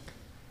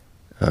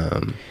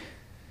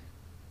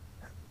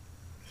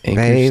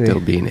 Anchor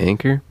still being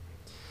Anchor.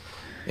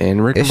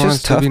 And Rick it's and Bond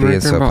just tough being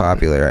Rick so and Bond.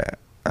 popular.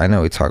 I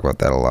know we talk about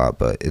that a lot,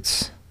 but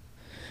it's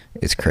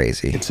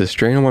crazy. It's a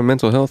strain on my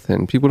mental health,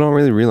 and people don't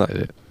really realize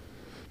it.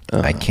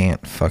 I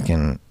can't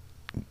fucking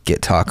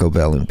get Taco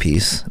Bell in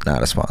peace.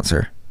 Not a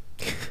sponsor.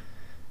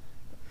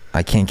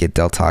 I can't get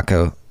Del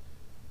Taco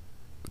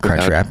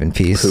Crunchwrap in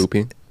peace.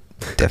 Pooping.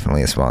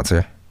 Definitely a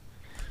sponsor.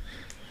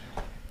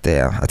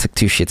 Damn, I took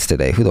 2 shits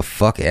today. Who the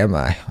fuck am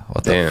I?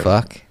 What the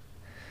fuck?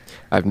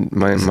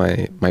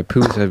 My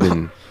poos have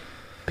been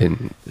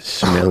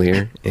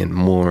smellier and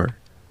more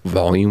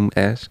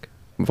volume-esque,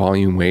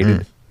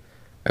 volume-weighted.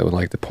 I would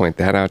like to point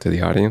that out to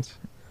the audience,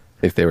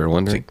 if they were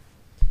wondering.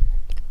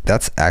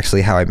 That's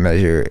actually how I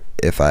measure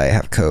if I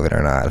have COVID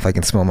or not. If I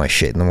can smell my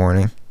shit in the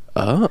morning.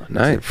 Oh,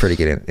 nice. It's a pretty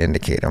good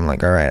indicator. I'm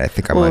like, all right, I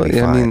think I might be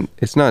fine. I mean,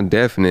 it's not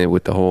definite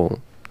with the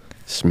whole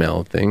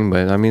smell thing,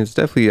 but I mean, it's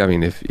definitely, I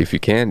mean, if you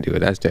can do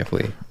it, that's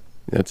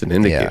an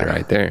indicator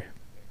right there.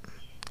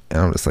 And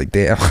I'm just like,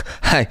 damn,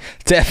 I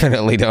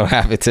definitely don't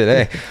have it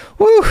today.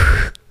 Woo!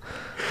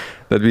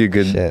 That'd be a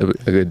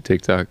good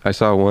TikTok. I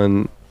saw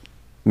one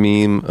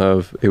meme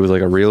of, it was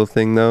like a real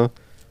thing though.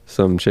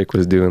 Some chick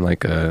was doing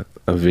like a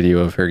video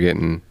of her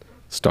getting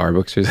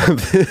Starbucks or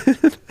something.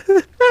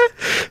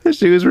 And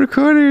she was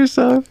recording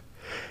herself.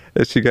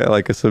 And she got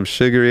like some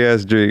sugary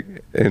ass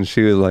drink. And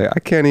she was like, I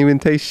can't even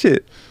taste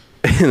shit.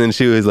 And then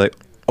she was like,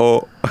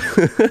 oh.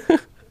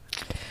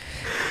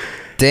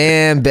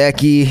 Damn,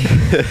 Becky.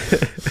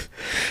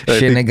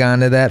 Shouldn't have gone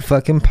to that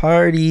fucking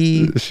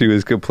party. She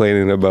was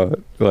complaining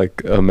about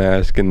like a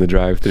mask in the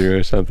drive-thru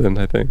or something,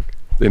 I think.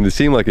 And it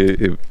seemed like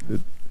it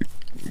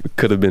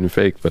could have been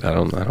fake, but I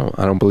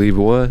don't believe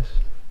it was.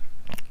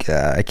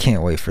 God, I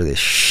can't wait for this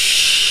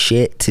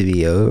shit to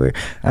be over.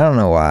 I don't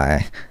know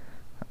why.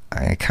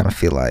 I kind of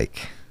feel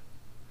like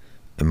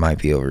it might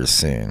be over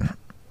soon.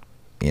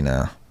 You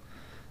know,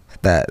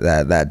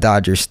 that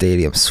Dodger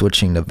Stadium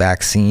switching to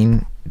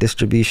vaccine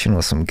distribution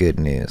was some good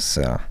news.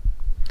 So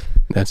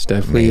That's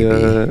definitely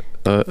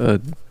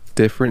a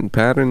different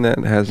pattern that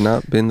has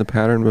not been the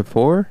pattern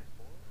before.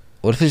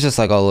 What if it's just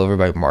like all over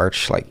by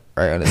March, like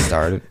right when it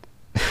started?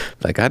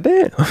 Like,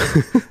 goddamn.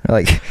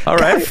 Like, all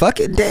right, God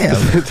fucking damn.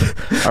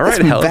 All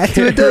right, back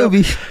to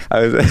Adobe.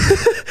 I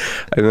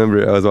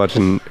remember I was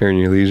watching Earn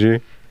Your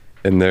Leisure,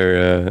 and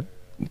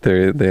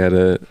they had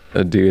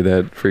a dude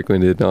that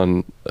frequented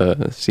on a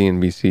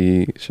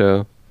CNBC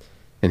show,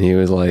 and he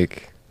was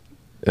like,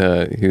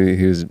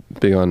 he was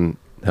big on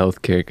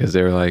healthcare because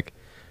they were like,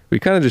 we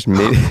kind of just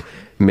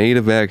made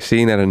a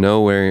vaccine out of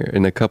nowhere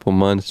in a couple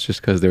months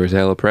just because there was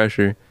hella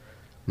pressure,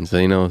 and so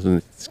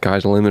the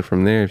sky's the limit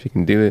from there if you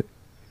can do it.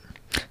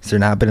 Has there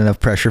not been enough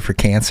pressure for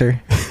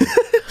cancer?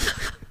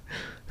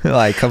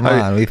 Like, come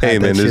on, we've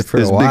had that shit for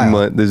a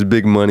while. There's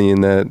big money in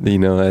that.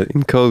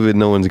 In COVID,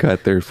 no one's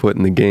got their foot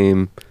in the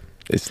game.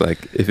 It's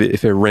like if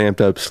it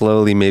ramped up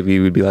slowly, maybe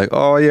we'd be like,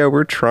 oh yeah,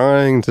 we're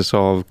trying to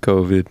solve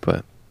COVID,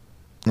 but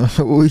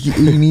we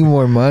need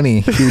more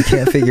money. We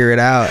can't figure it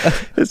out.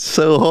 It's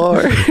so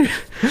hard.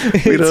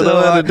 We don't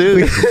know how to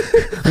do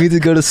it. We need to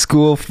go to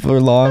school for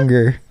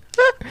longer.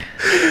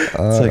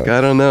 It's like, I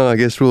don't know. I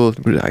guess I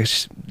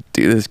just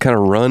do this kind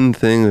of run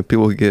thing that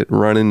people get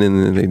running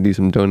and then they do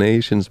some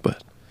donations,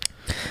 but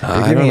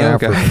they're giving it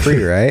out for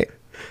free, right?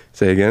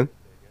 Say again?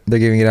 They're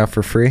giving it out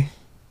for free?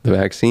 The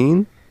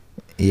vaccine?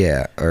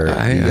 Yeah, or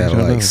you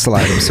gotta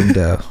slide them some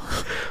dough.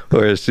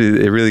 Or it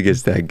really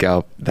gets that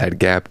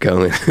gap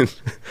going.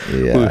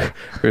 Yeah.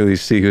 Really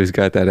see who's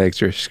got that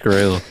extra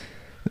skrill.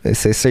 They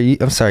say, sir,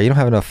 I'm sorry, you don't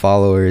have enough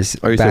followers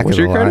back of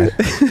the line.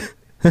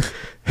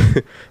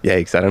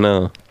 Yikes, I don't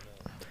know.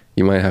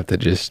 You might have to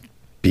just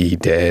be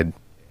dead.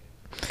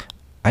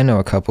 I know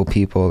a couple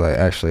people that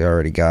actually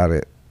already got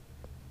it.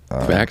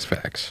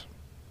 Facts.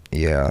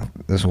 Yeah,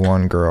 this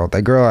one girl,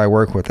 that girl I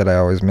work with that I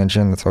always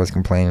mention, that's always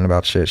complaining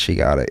about shit, she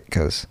got it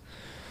because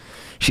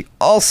she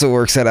also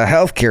works at a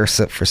healthcare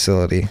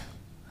facility.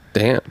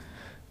 Damn.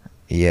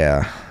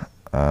 Yeah.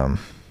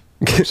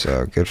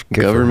 So good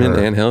government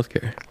for her. And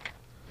healthcare.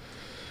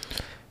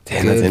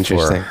 Damn, good that's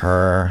interesting. For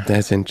her.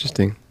 That's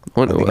interesting.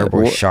 I think our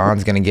boy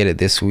Sean's gonna get it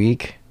this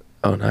week.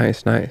 Oh,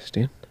 nice,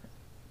 dude.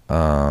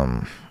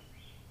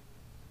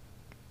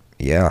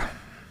 Yeah.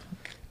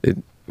 It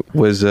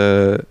was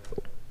the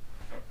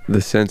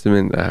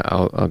sentiment.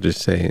 I'll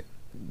just say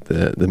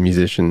the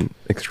musician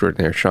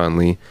extraordinaire Sean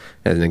Lee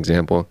as an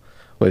example.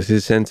 Was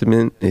his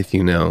sentiment, if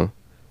kind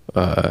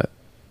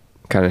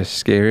of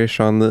scarish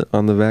on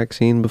the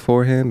vaccine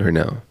beforehand, or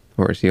no?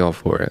 Or is he all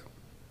for it?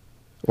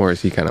 Or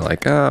is he kind of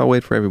like, I'll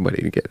wait for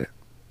everybody to get it?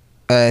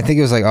 I think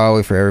it was like, I'll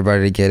wait for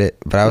everybody to get it,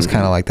 but I was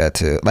kind of like that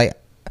too. Like,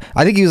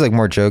 I think he was like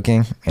more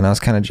joking, and I was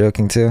kind of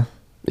joking too.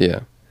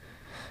 Yeah,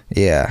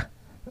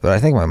 but I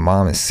think my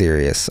mom is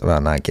serious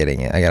about not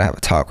getting it. I gotta have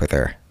a talk with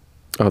her.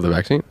 Oh, the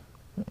vaccine?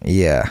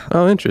 Yeah.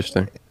 Oh,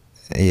 interesting.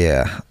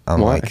 Yeah,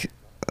 I'm Why? like,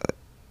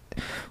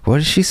 what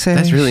did she say?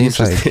 That's really she's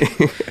interesting.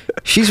 Like,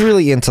 she's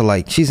really into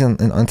like, she's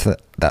into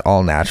that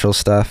all natural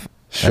stuff.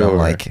 Sure. And I'm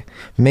like,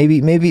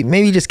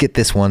 maybe just get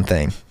this one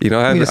thing. I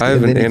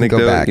have an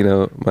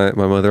anecdote. My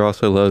mother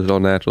also loves all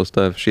natural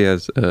stuff. She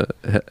has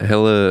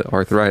hella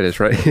arthritis,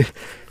 right?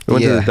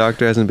 Went to the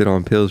doctor, hasn't been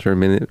on pills for a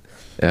minute.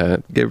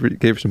 Gave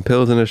her some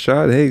pills and a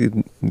shot. Hey,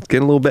 it's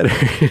getting a little better.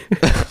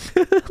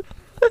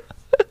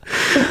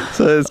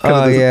 So it's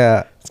kind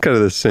of it's kind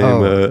of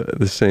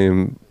the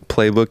same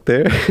playbook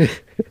there.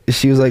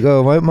 She was like,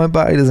 "Oh, my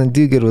body doesn't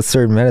do good with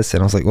certain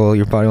medicine." I was like, "Well,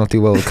 your body won't do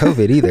well with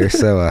COVID either."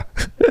 So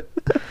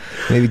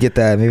maybe get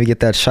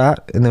that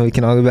shot, and then we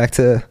can all go back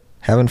to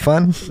having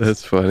fun.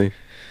 That's funny.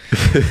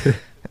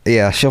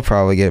 Yeah, she'll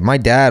probably get it. My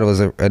dad was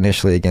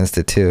initially against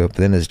it too, but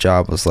then his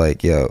job was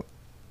like, "Yo,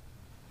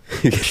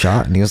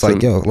 shot," and he was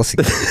like, "Yo, let's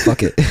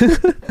fuck it."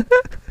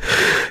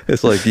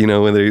 It's like,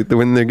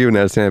 when they're giving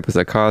out samples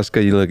at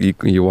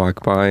Costco, you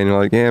walk by and you're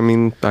like, yeah, I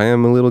mean, I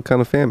am a little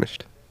kind of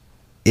famished.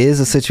 It is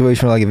a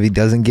situation where, like, if he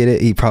doesn't get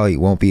it, he probably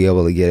won't be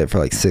able to get it for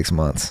like 6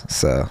 months.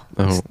 So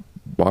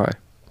why?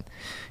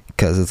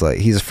 Because it's like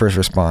he's a first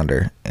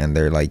responder, and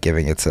they're like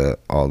giving it to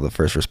all the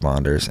first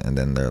responders, and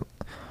then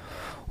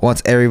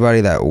once everybody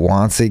that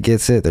wants it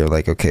gets it, they're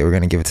like, okay, we're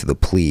gonna give it to the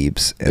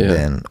plebes, and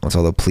then once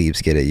all the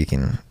plebes get it, you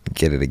can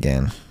get it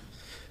again.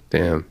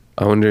 Damn.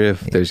 I wonder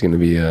if there's gonna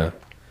be a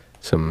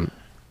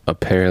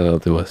parallel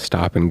to a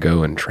stop and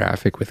go in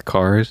traffic with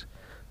cars,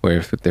 where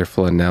if they're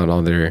flooding out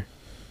all their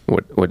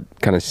what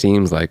kind of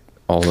seems like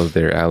all of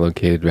their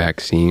allocated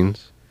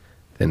vaccines,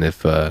 then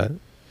if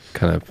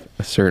kind of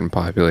a certain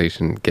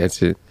population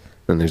gets it,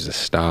 then there's a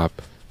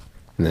stop,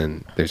 and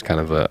then there's kind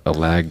of a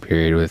lag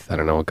period with, I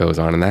don't know what goes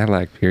on in that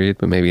lag period,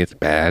 but maybe it's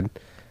bad,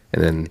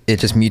 and then it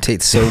just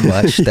mutates so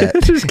much that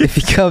it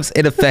becomes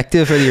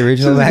ineffective for the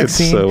original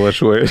vaccine. So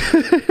much worse.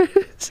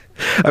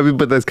 I mean,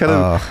 but that's kind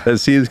of that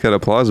seems kind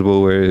of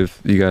plausible, where if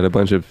you got a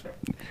bunch of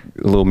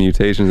little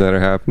mutations that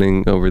are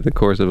happening over the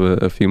course of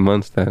a few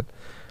months, that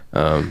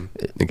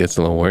it gets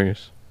a little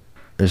worse.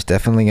 There's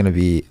definitely going to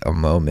be a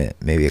moment,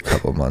 maybe a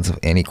couple months of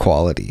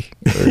inequality.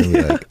 Where it'll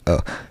be like, oh,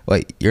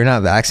 wait, you're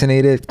not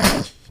vaccinated?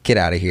 Get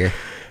out of here.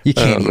 You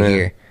can't eat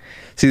here.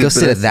 See, Go but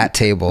sit at that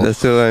table. That's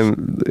so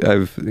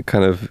I've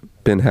kind of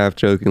been half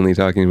jokingly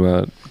talking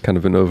about kind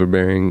of an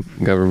overbearing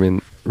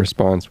government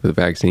response with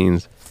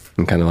vaccines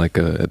and kind of like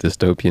a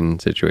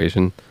dystopian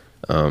situation.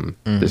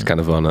 Just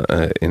kind of on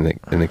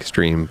an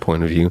extreme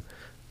point of view.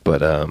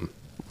 But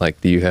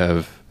like, do you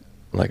have,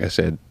 like I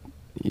said,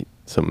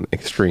 some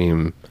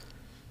extreme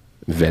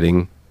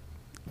vetting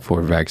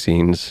for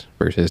vaccines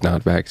versus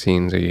not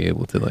vaccines? Are you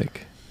able to,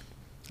 like,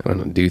 I don't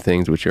know, do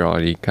things which you're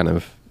already kind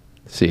of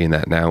seeing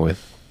that now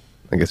with,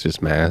 I guess,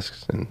 just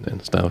masks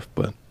and stuff?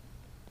 But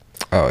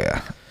oh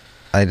yeah,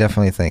 I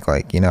definitely think,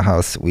 like, you know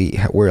how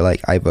we're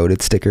like I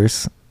voted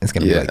stickers. It's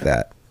gonna be like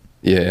that.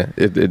 Yeah,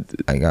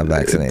 I got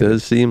vaccinated. It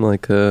does seem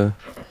like you're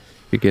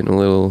getting a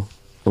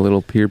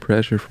little peer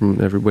pressure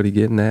from everybody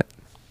getting that.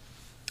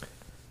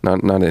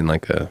 Not in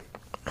like a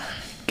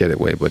get it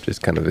way, but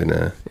just kind of in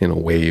a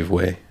wave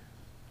way.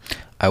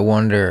 I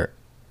wonder,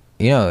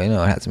 you know, it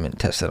hasn't been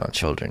tested on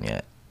children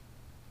yet.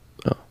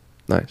 Oh,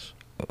 nice.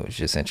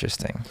 Which is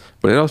interesting.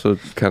 But it also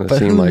kind of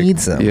seemed who like,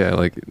 needs them? Yeah,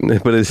 like,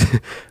 but it's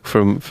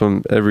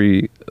from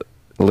every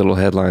little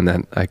headline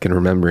that I can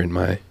remember in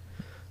my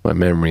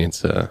memory,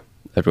 it's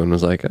everyone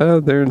was like, oh,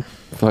 they're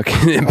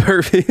fucking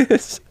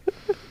impervious.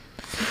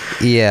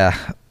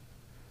 Yeah.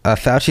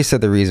 Fauci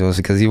said the reason was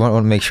because you want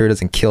to make sure it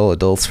doesn't kill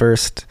adults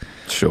first.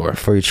 Sure.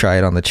 Before you try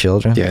it on the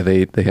children. Yeah,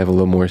 they have a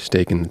little more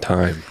stake in the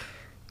time.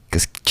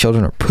 Because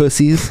children are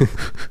pussies.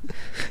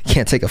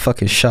 Can't take a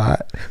fucking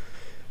shot.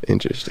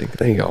 Interesting.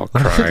 They all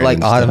cry.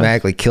 Like,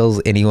 automatically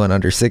kills anyone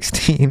under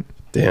 16.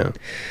 Damn.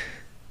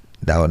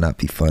 That would not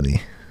be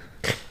funny.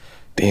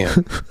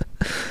 Damn.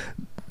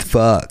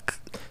 Fuck.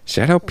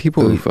 Shout out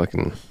people who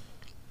fucking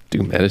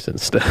do medicine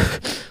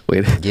stuff.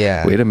 Way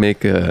to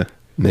make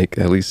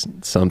at least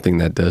something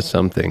that does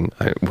something.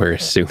 We're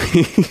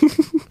assuming.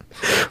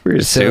 We're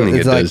assuming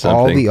it's it like does something.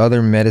 all the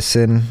other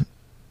medicine,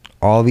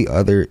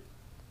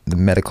 the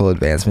medical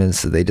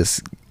advancements, they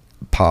just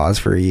pause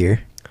for a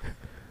year.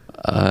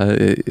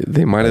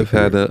 They might have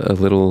had a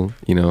little,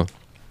 you know,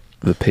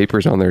 the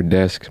papers on their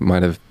desk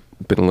might have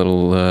been a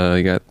little.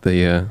 You got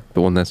the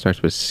one that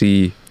starts with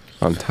C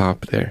on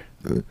top there.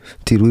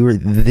 Dude, we were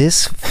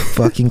this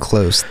fucking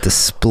close to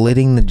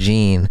splitting the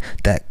gene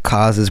that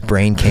causes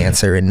brain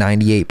cancer in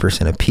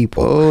 98% of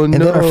people. Oh, and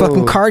then our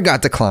fucking card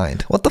got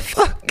declined. What the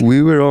fuck?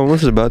 We were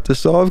almost about to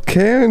solve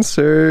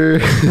cancer.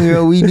 You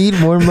know, we need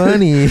more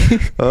money.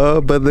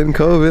 Oh, but then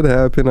COVID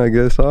happened, I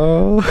guess.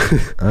 Oh,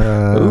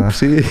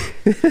 oopsie.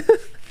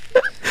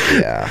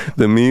 Yeah.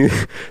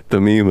 The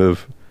meme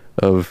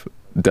of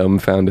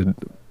dumbfounded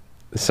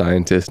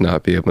scientists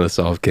not being able to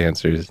solve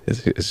cancer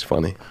is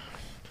funny.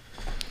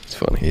 It's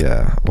funny.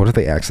 Yeah. What if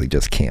they actually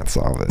just can't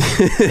solve it?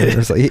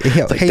 It's like,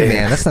 hey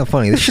man, that's not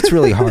funny. This shit's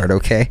really hard,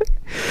 okay?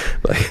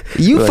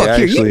 You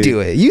do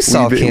it. You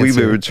solve cancer. We've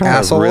been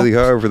trying really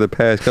hard for the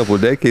past couple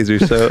of decades or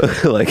so.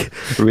 Like,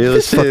 real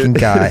this shit. Fucking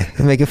guy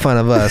making fun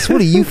of us. What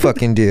do you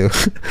fucking do?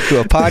 Do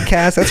a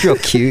podcast? That's real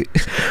cute.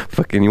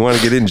 Fucking, you want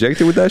to get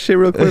injected with that shit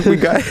real quick? We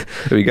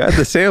got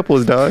the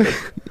samples, dog.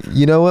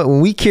 You know what?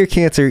 When we cure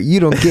cancer, you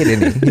don't get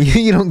any.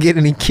 You don't get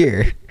any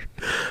cure.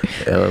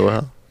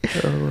 LOL.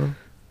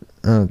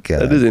 Oh god.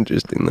 That is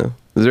interesting though.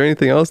 Is there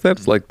anything else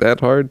that's like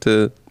that hard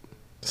to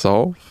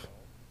solve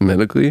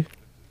medically?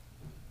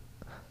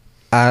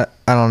 I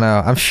don't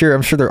know. I'm sure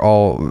they're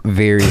all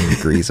varying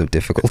degrees of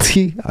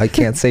difficulty. I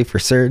can't say for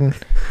certain.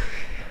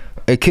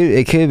 It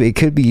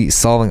could be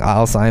solving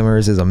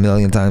Alzheimer's is a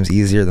million times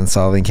easier than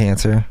solving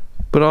cancer.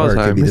 But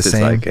Alzheimer's is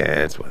like,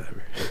 it's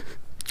whatever.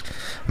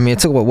 I mean, it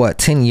took what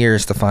 10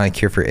 years to find a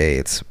cure for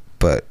AIDS,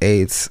 but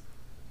AIDS,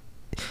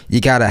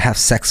 you gotta have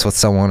sex with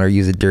someone or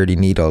use a dirty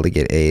needle to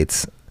get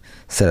AIDS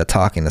instead of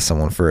talking to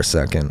someone for a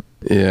second.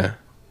 Yeah.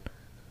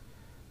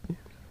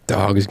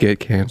 Dogs get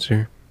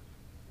cancer.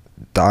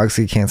 Dogs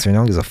get cancer.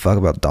 No one gives a fuck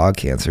about dog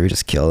cancer. We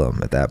just kill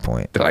them at that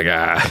point. They're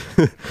like,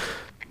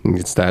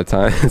 it's that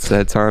time. It's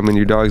that time in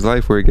your dog's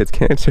life where it gets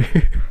cancer.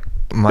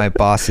 My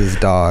boss's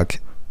dog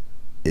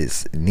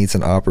needs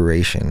an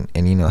operation,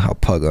 and you know how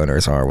pug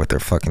owners are with their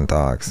fucking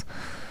dogs.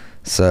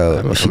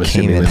 So she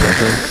came in.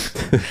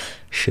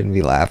 Shouldn't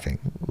be laughing,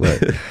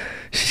 but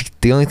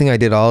the only thing I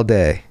did all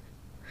day,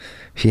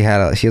 she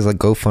has a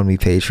GoFundMe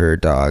page for her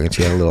dog, and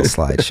she had a little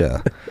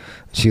slideshow.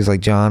 She was like,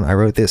 John, I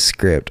wrote this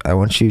script. I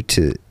want you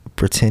to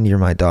pretend you're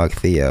my dog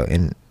Theo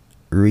and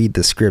read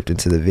the script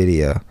into the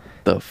video.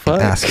 The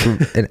fuck?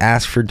 And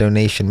ask for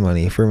donation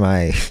money for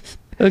my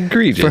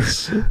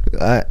egregious.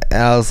 I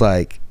was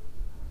like,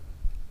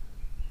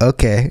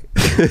 okay.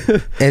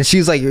 And she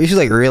was like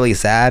really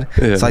sad.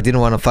 Yeah. So I didn't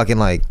want to fucking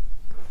like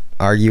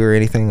argue or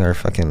anything or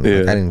fucking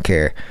like, I didn't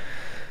care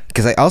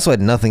because I also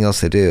had nothing else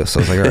to do. So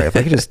I was like, all right,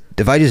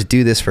 if I just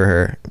do this for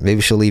her,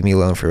 maybe she'll leave me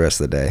alone for the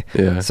rest of the day.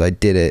 Yeah. So I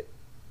did it,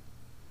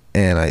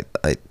 and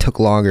I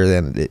took longer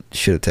than it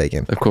should have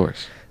taken. Of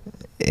course.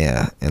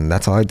 Yeah, and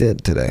that's all I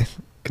did today.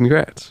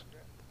 Congrats.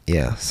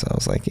 Yeah. So I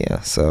was like, yeah.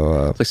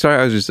 So like, sorry,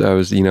 I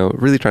was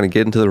really trying to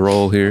get into the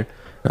role here.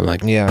 I'm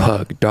like, yeah,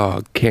 pug,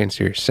 dog,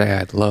 cancer,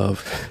 sad,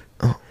 love.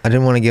 I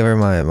didn't want to give her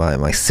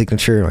my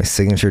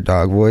signature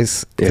dog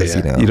voice because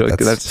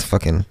that's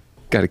fucking.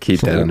 Got to keep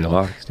that under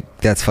lock.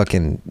 That's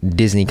fucking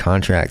Disney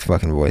contract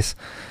fucking voice.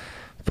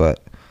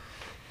 But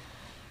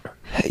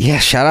yeah,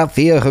 shout out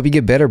Theo. Hope you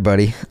get better,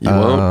 buddy. You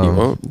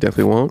won't.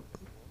 Definitely won't.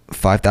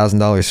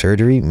 $5,000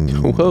 surgery.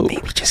 Whoa.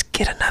 Maybe just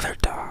get another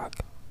dog.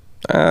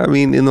 I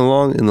mean, in the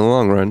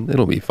long run,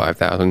 it'll be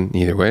 $5,000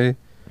 either way.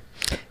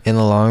 In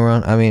the long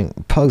run, I mean,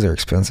 pugs are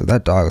expensive.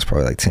 That dog is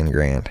probably like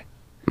 $10,000.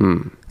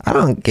 I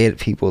don't get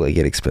people that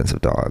get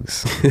expensive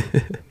dogs.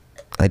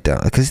 I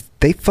don't, because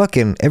they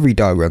fucking every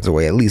dog runs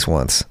away at least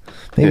once.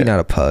 Maybe not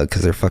a pug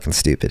because they're fucking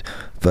stupid,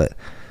 but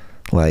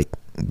like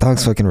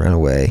dogs fucking run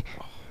away.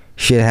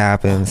 Shit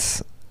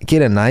happens.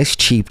 Get a nice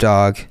cheap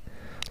dog,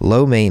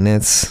 low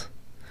maintenance,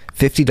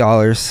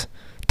 $50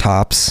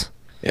 tops.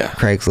 Yeah.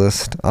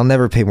 Craigslist. I'll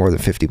never pay more than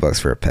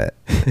 $50 for a pet.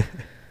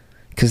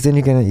 Because then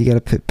you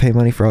gotta pay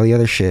money for all the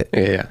other shit.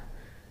 Yeah.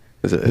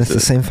 It's the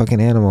same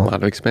fucking animal. A lot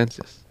of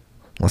expenses.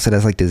 Unless it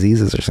has like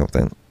diseases or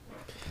something.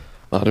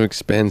 A lot of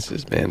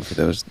expenses, man, for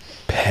those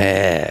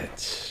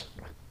pets.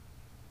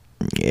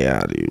 Yeah,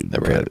 dude.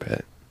 Never had a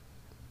pet.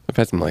 I've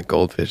had some like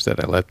goldfish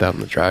that I left out in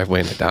the driveway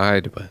and it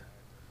died, but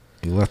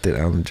you left it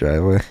out in the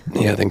driveway?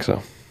 Yeah, I think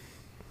so.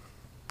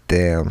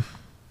 Damn.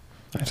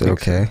 Is it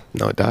okay? So.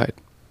 No, it died.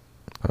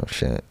 Oh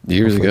shit.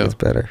 Years Hopefully ago. It's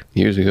better.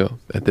 Years ago.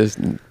 At this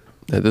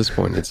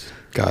point, it's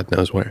God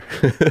knows where.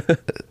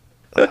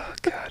 Oh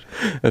God.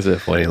 That's a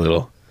funny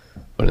little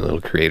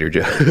creator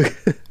joke.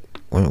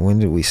 When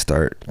did we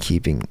start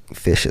keeping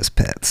fish as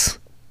pets?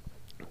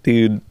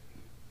 Dude,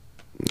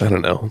 I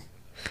don't know.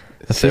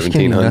 A fish can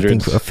do nothing.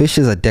 A fish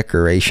is a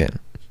decoration.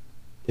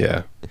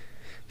 Yeah.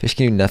 Fish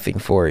can do nothing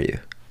for you.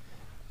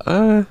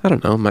 I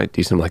don't know. Might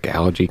do some like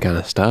algae kind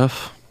of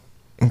stuff.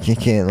 It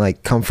can't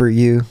like comfort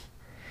you.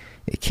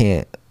 It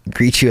can't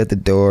greet you at the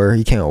door.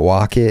 You can't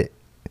walk it.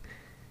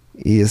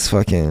 You just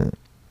fucking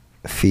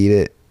feed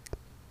it,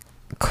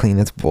 clean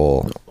its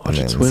bowl, and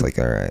then it's like,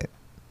 all right.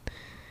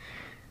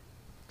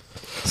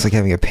 It's like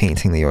having a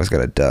painting that you always got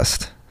to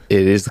dust.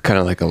 It is kind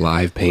of like a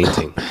live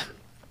painting.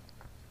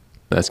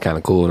 That's kind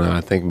of cool now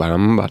I think about it.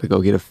 I'm about to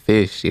go get a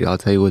fish. Dude, I'll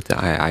tell you what,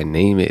 I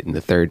name it in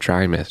the 3rd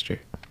trimester.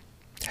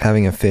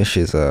 Having a fish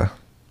is a...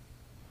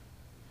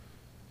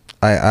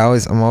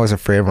 I'm always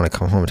afraid when I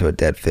come home to a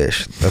dead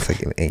fish. That's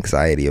like an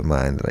anxiety of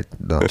mine that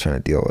I'm not trying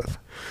to deal with.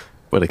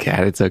 But a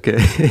cat, it's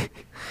okay.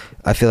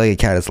 I feel like a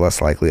cat is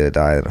less likely to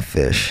die than a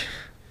fish.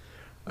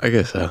 I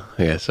guess so.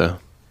 3rd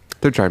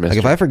trimester. Like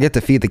if I forget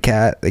to feed the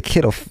cat, the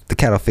cat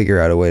will figure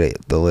out a way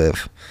to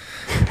live.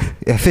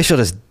 A fish will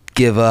just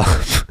give up.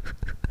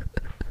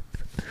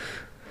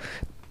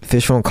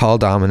 Fish won't call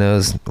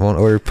Domino's, won't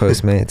order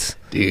Postmates.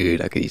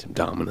 Dude, I could eat some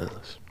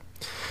Domino's.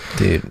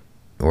 Dude,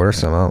 order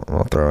some.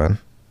 I'll throw in.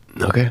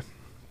 Okay.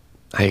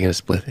 How you gonna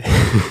split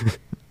it?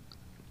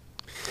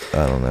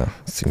 I don't know.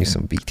 Send me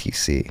some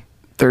BTC.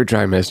 3rd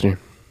trimester.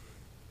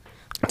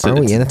 Are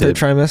we in the 3rd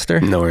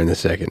trimester? No, we're in the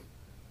 2nd.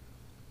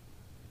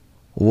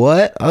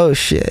 What? Oh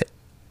shit.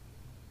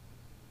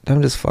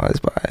 Time just flies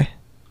by.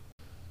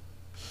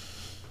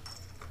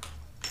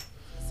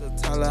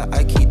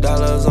 I keep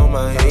dollars on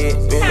my head.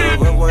 Been the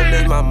real one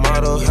is my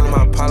motto. Hell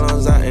my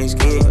problems, I ain't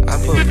scared. I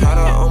put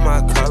powder on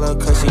my collar,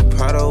 cause she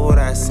proud of what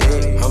I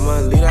said. I'm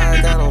a leader,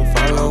 I got on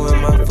follow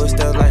in my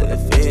footsteps like the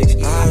fish.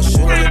 I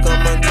shoot like a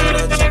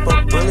Montana, chop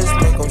up bullets,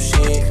 make them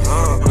shit.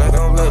 Black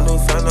on black, new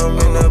phantom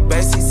in the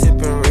backseat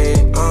sipping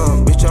red.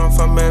 Bitch, I'm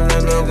from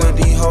Atlanta with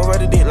these hoes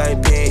ready to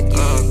like pet.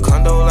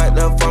 Condo like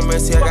the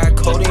pharmacy, I got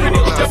codeine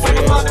with my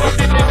friends. I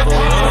go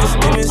on a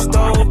spinning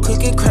stove,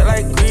 cooking crack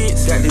like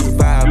grits. Got this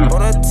vibe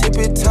on a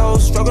tippy toe,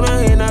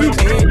 struggling in a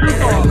pit.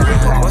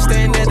 I'm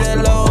staying at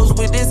the lows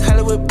with this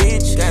Hollywood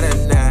bitch. Got a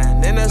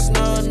 9 and a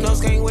snub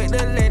nose, can't wait to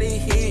let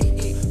it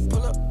hit.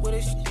 Pull up with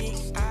a stick,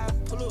 I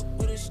pull up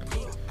with a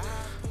stick.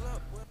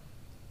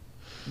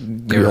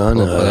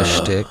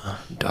 Gunna,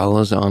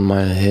 Dollars on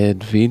My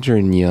Head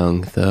featuring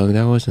Young Thug.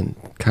 That wasn't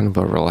kind of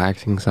a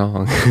relaxing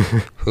song.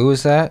 Who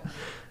was that?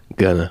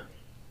 Gunna.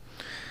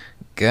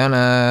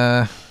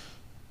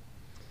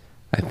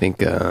 I think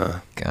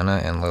Gunna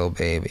and Lil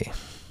Baby.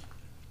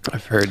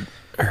 I've heard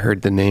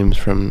the names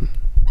from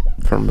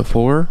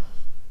before.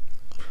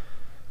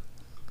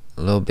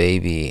 Lil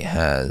Baby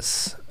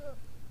has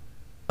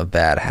a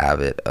bad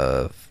habit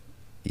of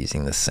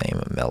using the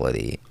same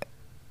melody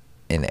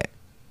in it.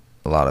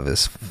 A lot of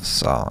his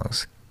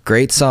songs.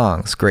 Great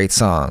songs.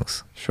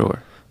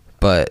 Sure.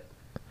 But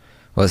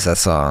what's that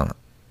song?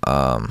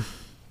 The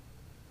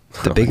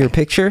Bigger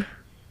Picture,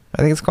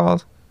 I think it's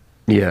called.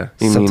 Yeah.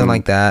 Something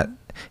like that.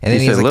 And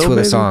then he has like 2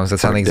 other songs that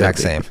sound the exact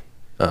same.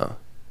 Oh,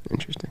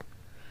 interesting.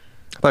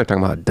 I thought you were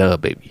talking about Duh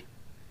Baby.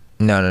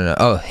 No.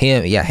 Oh,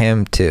 him. Yeah,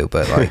 him too.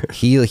 But like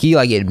he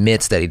like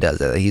admits that he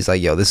does it. He's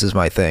like, yo, this is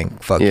my thing.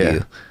 Fuck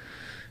you.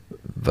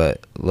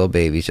 But Lil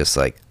Baby's just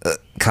like,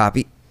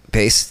 copy,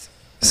 paste,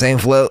 same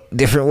flow,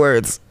 different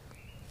words.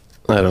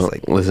 I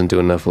don't listen to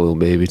enough of Lil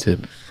Baby to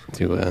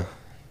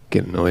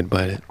get annoyed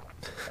by it.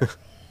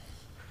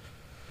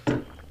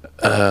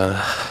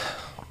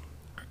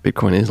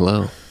 Bitcoin is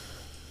low.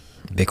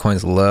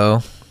 Bitcoin's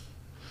low.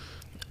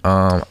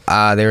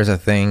 There's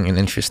an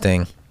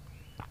interesting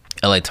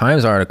LA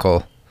Times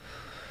article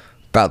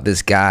about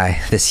this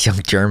guy, this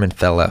young German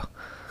fellow,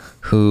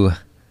 who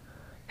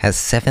has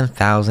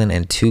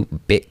 7,002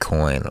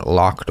 Bitcoin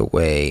locked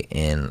away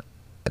in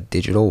a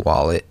digital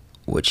wallet,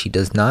 which he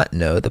does not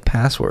know the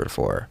password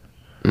for.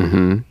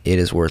 Mm-hmm. It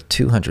is worth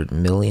 $200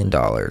 million.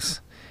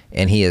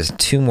 And he has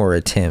 2 more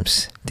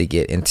attempts to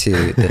get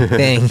into the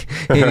thing.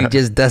 And he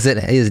just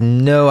doesn't, he has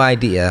no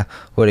idea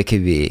what it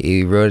could be.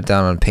 He wrote it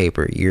down on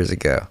paper years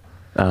ago.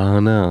 Oh,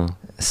 no.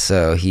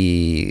 So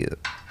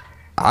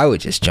I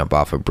would just jump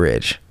off a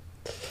bridge.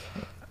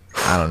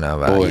 I don't know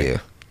about you.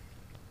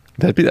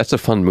 That's a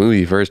fun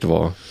movie, first of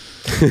all.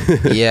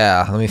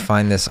 Yeah, let me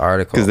find this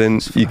article.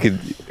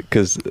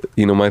 Because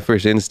then my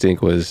first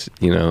instinct was,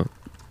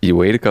 you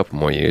wait a couple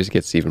more years, it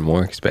gets even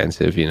more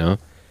expensive,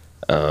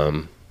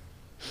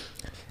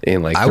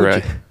 and like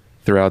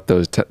throughout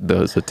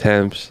those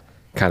attempts,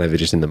 kind of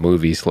just in the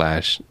movie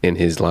 / in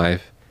his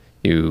life,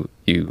 you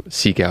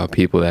seek out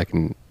people that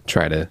can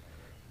try to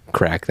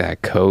crack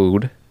that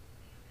code.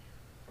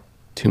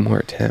 2 more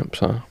attempts,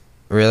 huh?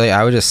 Really?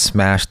 I would just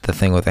smash the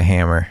thing with a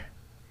hammer.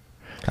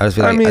 I was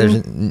like,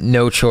 there's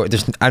no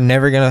choice. I'm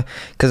never gonna,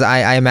 because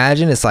I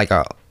imagine it's like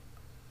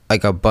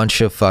a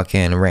bunch of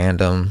fucking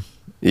random.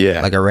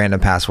 Yeah, like a random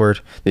password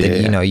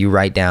that you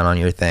write down on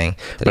your thing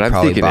that you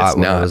probably bought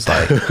when it was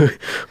like.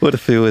 What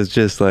if it was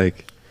just one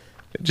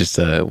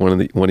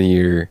of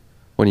your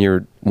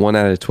 1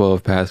 out of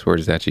 12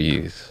 passwords that you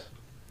use,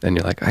 and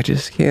you're like, I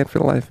just can't for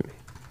the life of me.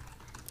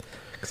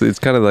 Because it's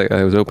kind of like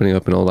I was opening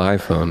up an old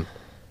iPhone,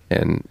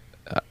 and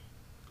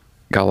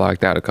got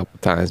locked out a couple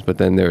times, but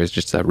then there was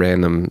just a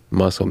random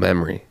muscle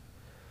memory.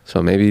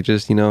 So maybe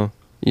just you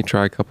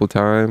try a couple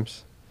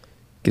times.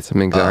 Get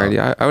some anxiety.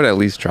 I would at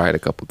least try it a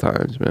couple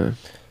times, man.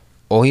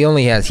 Well, he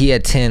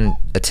had 10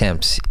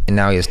 attempts, and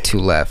now he has 2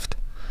 left.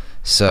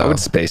 So I would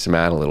space him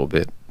out a little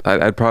bit.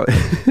 I'd probably,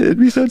 it'd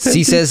be so tempting.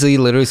 He says he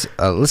literally,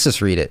 let's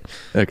just read it.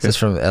 Okay. This is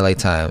from LA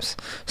Times.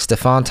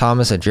 Stefan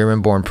Thomas, a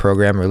German-born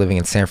programmer living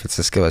in San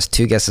Francisco, has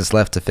 2 guesses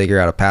left to figure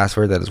out a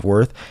password that is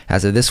worth,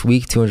 as of this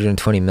week,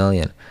 $220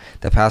 million.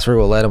 The password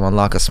will let him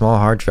unlock a small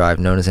hard drive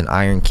known as an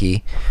iron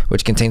key,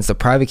 which contains the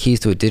private keys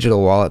to a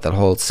digital wallet that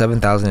holds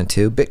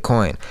 7,002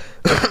 Bitcoin.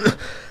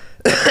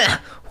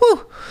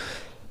 Woo.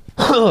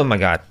 Oh my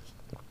God.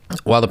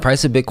 While the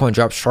price of Bitcoin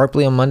dropped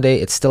sharply on Monday,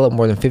 it's still up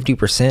more than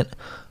 50%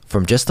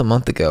 from just a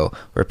month ago,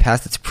 where it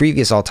passed its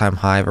previous all-time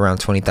high of around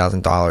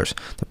 $20,000.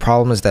 The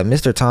problem is that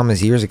Mr.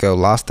 Thomas years ago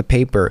lost the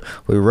paper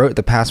where he wrote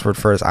the password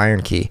for his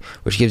iron key,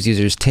 which gives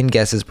users 10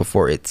 guesses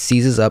before it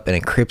seizes up and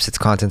encrypts its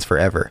contents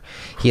forever.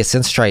 He has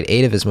since tried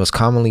 8 of his most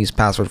commonly used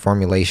password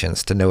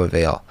formulations to no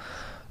avail.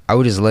 I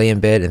would just lay in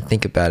bed and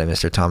think about it,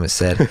 Mr. Thomas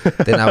said.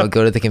 Then I would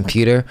go to the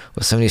computer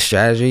with some new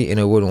strategy and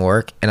it wouldn't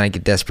work, and I'd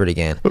get desperate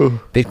again.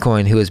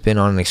 Bitcoin, who has been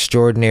on an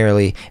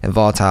extraordinarily and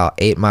volatile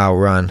 8-mile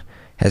run,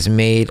 has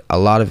made a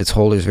lot of its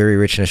holders very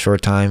rich in a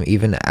short time,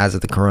 even as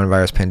the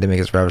coronavirus pandemic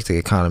has ravaged the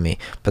economy.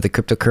 But the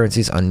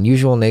cryptocurrency's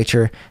unusual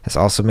nature has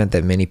also meant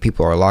that many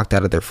people are locked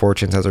out of their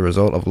fortunes as a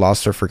result of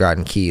lost or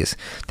forgotten keys.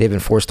 They've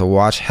been forced to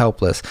watch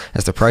helpless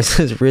as the price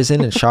has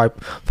risen and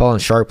fallen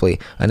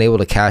sharply, unable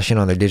to cash in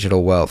on their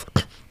digital wealth.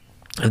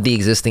 Of the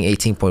existing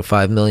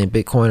 18.5 million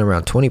Bitcoin,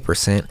 around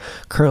 20%,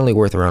 currently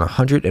worth around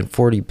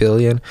 140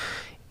 billion,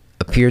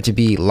 appear to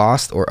be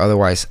lost or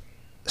otherwise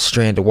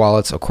stranded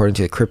wallets, according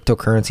to the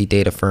cryptocurrency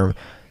data firm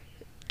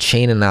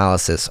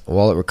Chainalysis.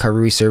 Wallet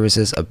Recovery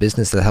Services, a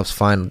business that helps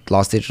find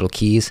lost digital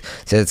keys,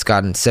 says it's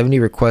gotten 70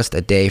 requests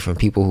a day from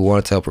people who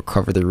wanted to help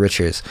recover their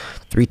riches,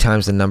 3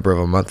 times the number of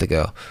a month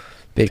ago.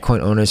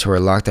 Bitcoin owners who are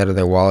locked out of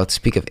their wallets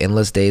speak of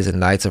endless days and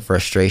nights of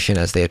frustration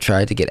as they have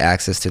tried to get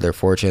access to their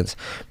fortunes.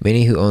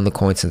 Many who own the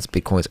coin since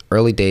Bitcoin's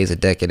early days a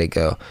decade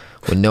ago,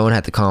 when no one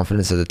had the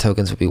confidence that the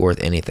tokens would be worth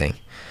anything.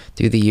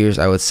 Through the years,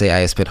 I would say I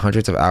have spent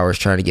hundreds of hours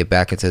trying to get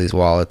back into these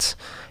wallets.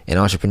 An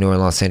entrepreneur in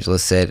Los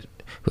Angeles said,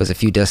 who has a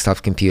few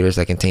desktop computers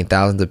that contain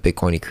thousands of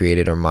Bitcoin he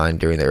created or mined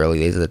during the early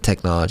days of the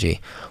technology.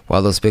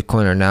 While those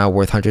Bitcoin are now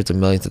worth hundreds of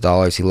millions of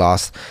dollars, he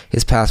lost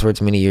his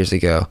passwords many years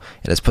ago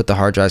and has put the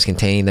hard drives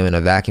containing them in a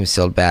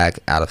vacuum-sealed bag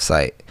out of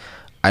sight.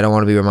 I don't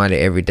want to be reminded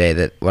every day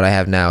that what I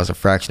have now is a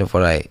fraction of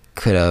what I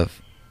could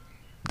have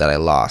that I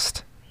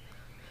lost.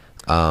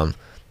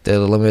 The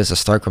limit is a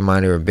stark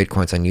reminder of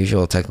Bitcoin's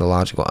unusual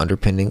technological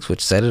underpinnings,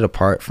 which set it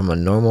apart from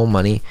normal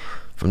money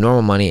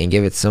and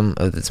give it some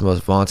of its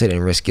most vaunted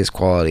and riskiest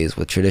qualities.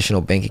 With traditional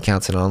bank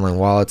accounts and online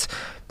wallets,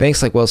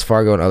 banks like Wells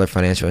Fargo and other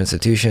financial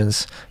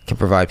institutions can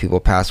provide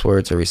people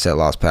passwords or reset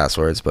lost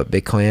passwords, but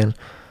Bitcoin,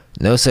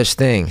 no such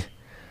thing.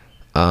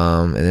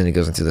 And then it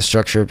goes into the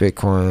structure of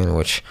Bitcoin,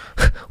 which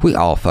we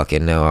all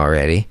fucking know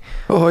already.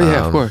 Oh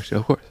yeah, of course.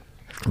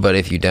 But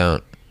if you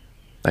don't,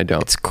 I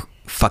don't. It's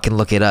fucking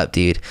look it up,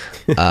 dude.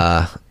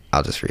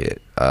 I'll just read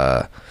it.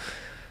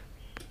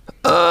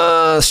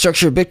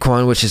 Structure of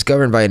Bitcoin, which is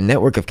governed by a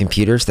network of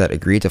computers that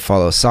agree to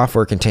follow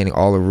software containing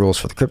all the rules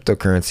for the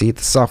cryptocurrency.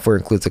 The software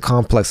includes a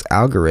complex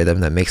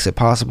algorithm that makes it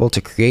possible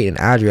to create an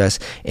address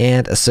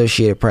and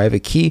associate a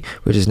private key,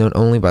 which is known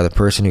only by the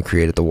person who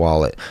created the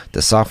wallet.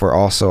 The software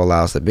also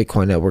allows the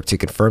Bitcoin network to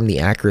confirm the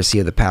accuracy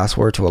of the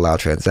password to allow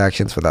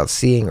transactions without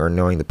seeing or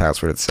knowing the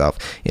password itself.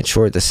 In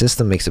short, the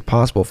system makes it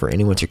possible for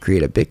anyone to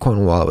create a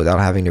Bitcoin wallet without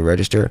having to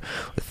register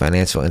with a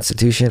financial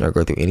institution or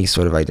go through any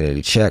sort of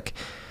identity check.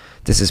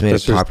 This is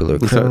made popular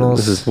with criminals.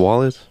 This is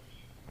wallets?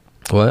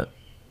 What?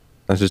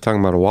 I was just talking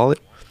about a wallet?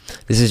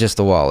 This is just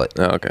the wallet.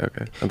 Oh, okay.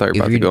 I thought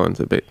you were about to go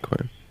into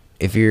Bitcoin.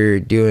 If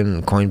you're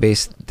doing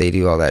Coinbase, they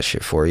do all that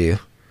shit for you.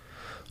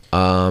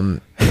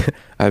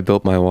 I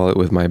built my wallet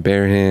with my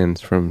bare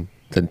hands from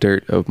the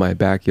dirt of my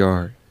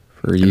backyard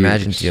for years.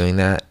 Imagine doing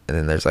that, and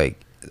then there's like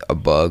a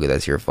bug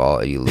that's your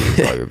fault, and you lose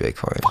all your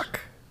Bitcoin.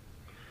 Fuck.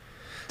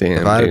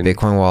 Damn, if I had a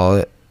Bitcoin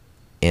wallet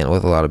and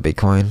with a lot of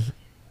Bitcoin,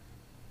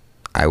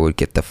 I would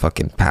get the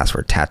fucking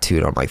password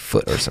tattooed on my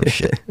foot or some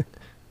shit.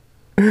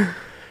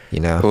 You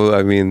know? Well,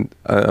 I mean,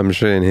 I'm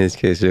sure in his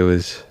case it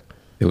was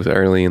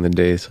early in the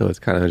day, so it's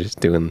kind of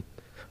just doing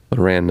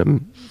a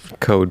random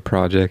code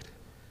project.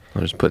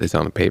 I'll just put this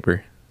on a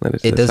paper. Let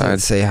it doesn't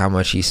say how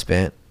much he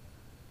spent,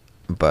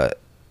 but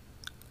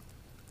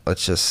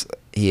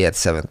he had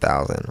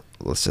 7,000.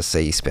 Let's just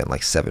say he spent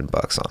like $7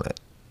 on it.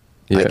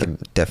 Yeah. I can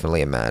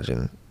definitely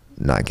imagine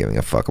not giving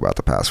a fuck about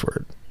the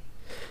password.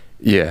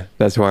 Yeah,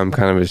 that's why I'm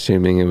kind of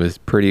assuming it was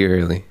pretty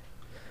early.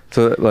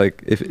 So,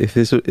 like, if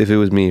it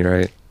was me,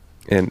 right,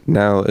 and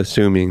now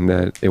assuming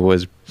that it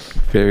was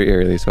very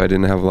early, so I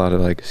didn't have a lot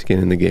of like skin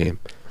in the game,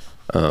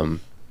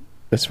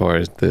 as far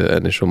as the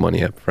initial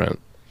money up front,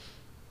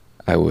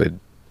 I would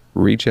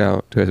reach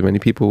out to as many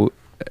people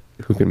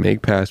who can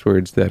make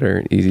passwords that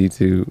are easy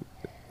to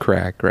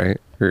crack,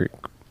 right, or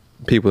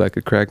people that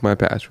could crack my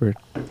password.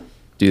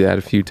 Do that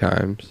a few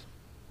times,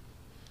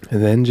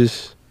 and then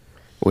just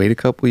wait a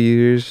couple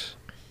years.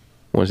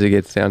 Once it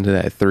gets down to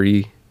that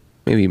 3,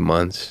 maybe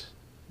months,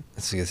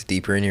 so it gets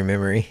deeper in your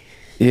memory.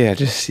 Yeah,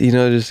 just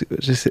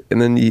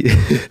and then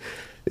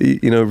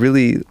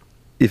really,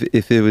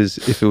 if it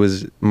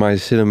was my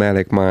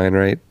cinematic mind,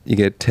 right? You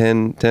get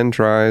 10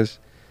 tries.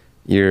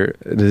 Does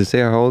it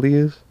say how old he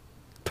is?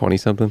 20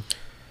 something,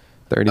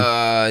 30.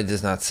 It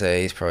does not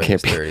say. He's probably in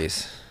his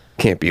 30s.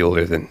 Can't be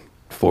older than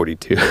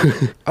 42.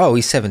 Oh,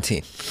 he's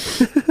 17.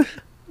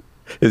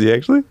 Is he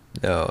actually?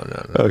 No.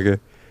 Okay.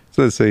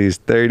 So let's say he's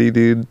 30,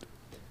 dude.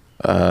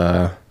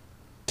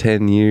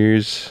 10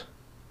 years,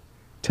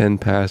 10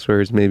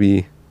 passwords,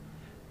 maybe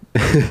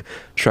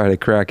try to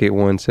crack it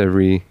once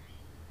every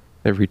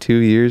 2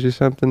 years or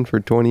something for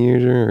 20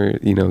 years, or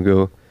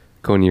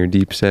go in your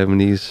deep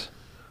 70s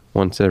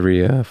once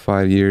every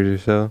 5 years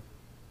or so.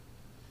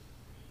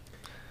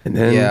 And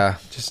then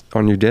just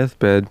on your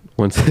deathbed,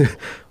 once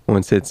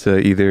it's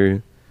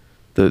either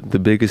the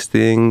biggest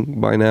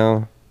thing by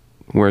now,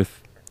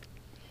 worth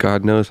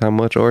God knows how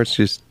much, or it's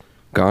just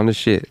gone to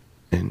shit.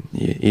 And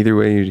either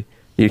way,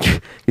 you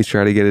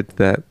try to get it to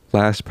that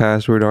last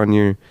password on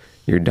your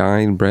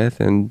dying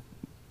breath, and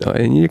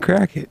you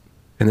crack it,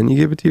 and then you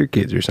give it to your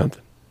kids or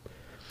something,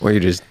 or you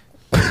just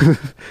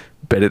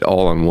bet it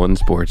all on one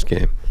sports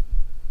game.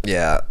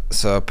 Yeah,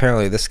 so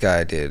apparently this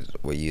guy did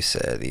what you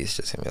said. He's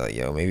just gonna be like,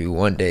 yo, maybe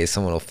one day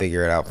someone will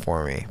figure it out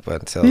for me, but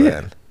until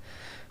then,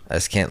 I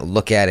just can't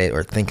look at it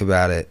or think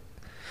about it.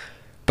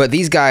 But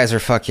these guys are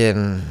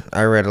fucking,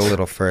 I read a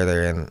little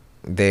further, and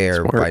they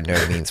are by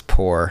no means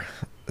poor.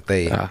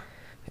 They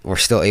were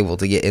still able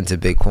to get into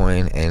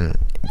Bitcoin and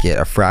get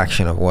a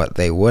fraction of what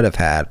they would have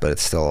had, but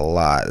it's still a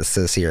lot. It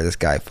says here this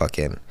guy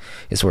fucking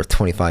is worth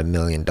 $25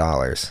 million.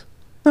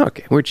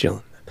 Okay, we're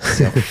chilling.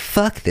 So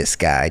fuck this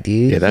guy,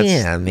 dude.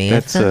 Yeah,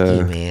 man. Fuck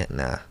you, man.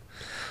 Nah.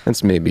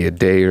 That's maybe a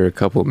day or a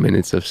couple of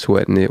minutes of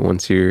sweating it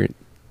once you're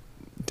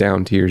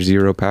down to your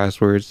 0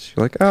 passwords.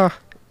 You're like, well.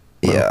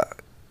 Yeah,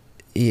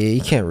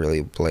 you can't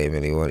really blame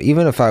anyone.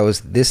 Even if I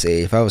was this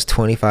age, if I was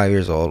 25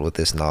 years old with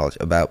this knowledge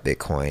about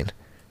Bitcoin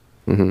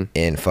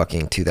in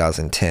fucking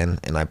 2010,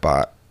 and I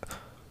bought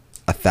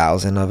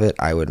 1,000 of it,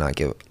 I would not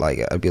give,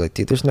 I'd be like,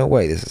 dude, there's no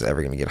way this is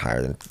ever going to get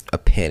higher than a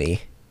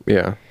penny.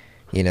 Yeah.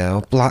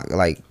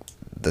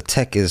 The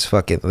tech is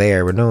fucking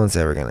there, but no one's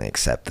ever going to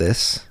accept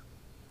this.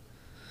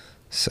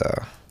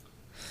 So,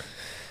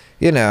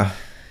 you live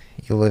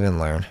and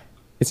learn.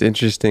 It's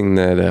interesting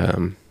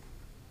that,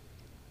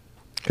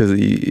 because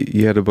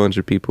you had a bunch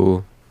of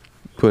people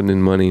putting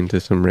in money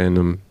into some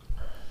random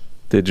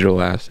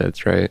digital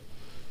assets, right?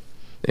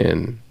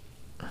 And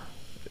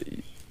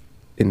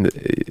in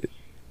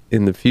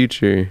the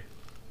future,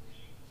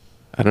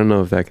 I don't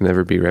know if that can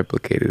ever be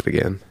replicated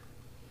again.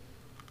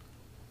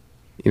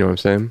 You know what I'm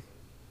saying?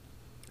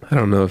 I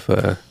don't know if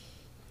a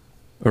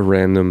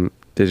random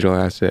digital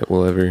asset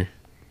will ever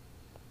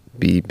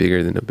be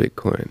bigger than a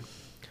Bitcoin.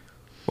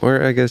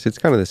 Or I guess it's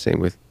kind of the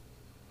same with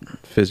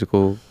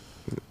physical,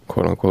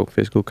 quote-unquote,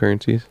 physical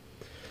currencies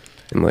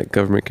and like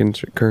government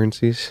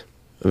currencies.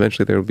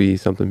 Eventually there will be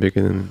something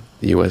bigger than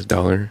the US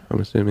dollar, I'm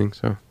assuming.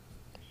 So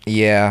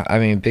Yeah, I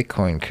mean,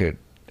 Bitcoin could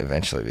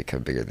eventually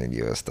become bigger than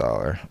the US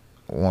dollar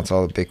once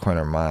all the Bitcoin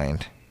are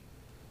mined.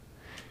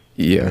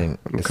 Yeah, I mean,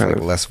 I'm it's kind like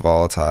of less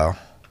volatile.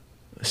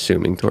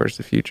 assuming towards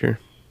the future.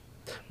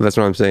 But that's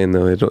what I'm saying,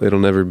 though. It'll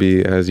never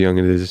be as young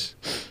as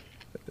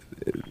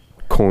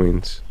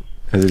coins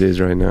as it is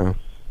right now.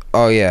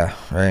 Oh yeah,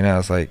 right now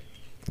it's like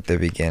the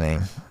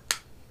beginning.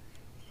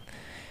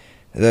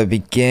 The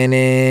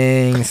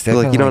beginning. It's But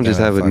like you don't definitely just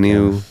gonna have a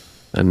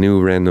fucking-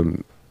 new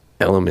random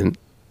element,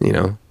 you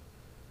know.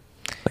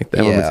 Like the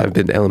elements Yeah. have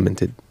been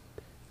elemented,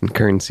 and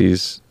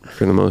currencies,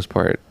 for the most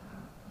part,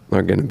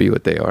 are going to be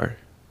what they are.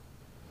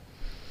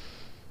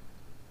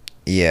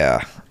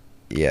 Yeah,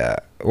 yeah.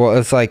 Well,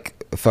 it's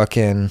like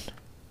fucking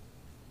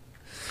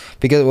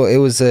because it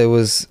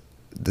was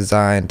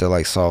designed to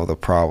like solve the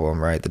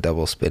problem, right? The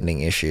double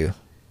spending issue,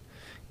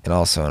 and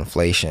also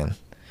inflation.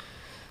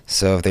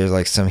 So if there's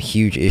like some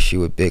huge issue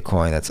with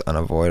Bitcoin that's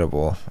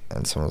unavoidable,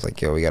 and someone's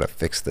like, "Yo, we gotta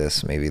fix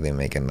this," maybe they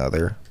make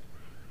another.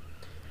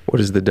 What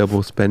is the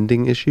double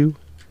spending issue?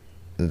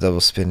 The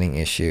double spending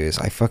issue is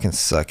I fucking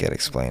suck at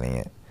explaining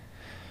it,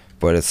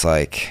 but it's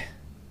like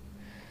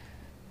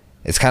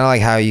it's kind of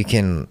like how you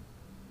can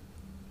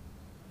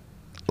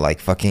like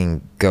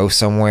fucking go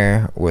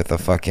somewhere with a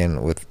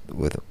fucking with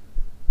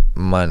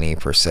money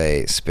per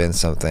se, spend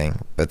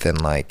something, but then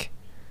like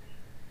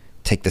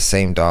take the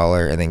same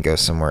dollar and then go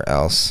somewhere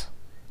else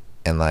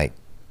and like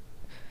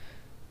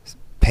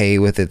pay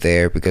with it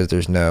there because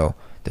there's no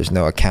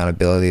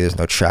accountability, there's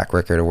no track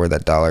record of where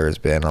that dollar has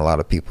been. A lot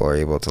of people are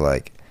able to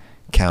like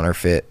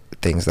counterfeit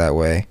things that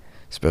way,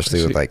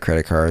 especially with like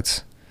credit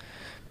cards.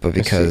 But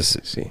because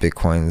I see.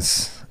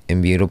 Bitcoin's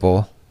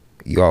immutable,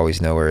 you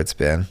always know where it's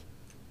been.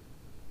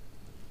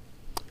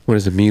 What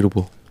is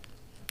immutable?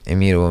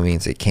 Immutable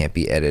means it can't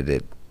be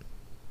edited.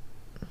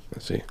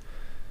 Let's see.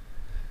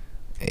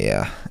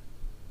 Yeah.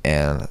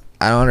 And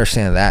I don't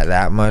understand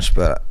that much,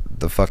 but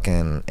the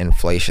fucking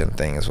inflation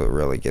thing is what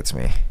really gets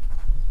me.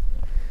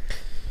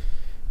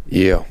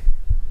 Yeah.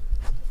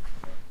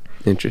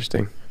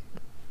 Interesting.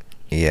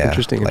 Yeah.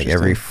 Interesting. Like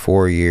every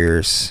 4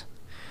 years,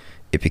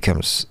 it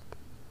becomes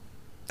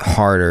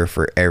harder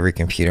for every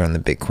computer on the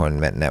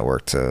Bitcoin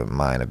network to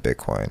mine a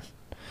Bitcoin,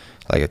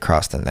 like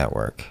across the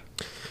network.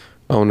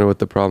 I wonder what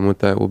the problem with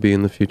that will be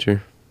in the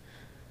future.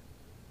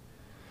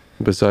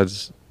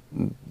 Besides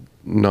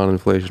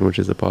non-inflation, which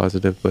is a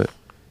positive, but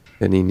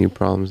any new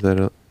problems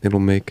that it'll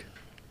make.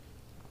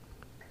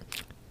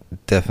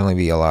 Definitely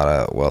be a lot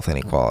of wealth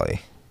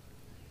inequality,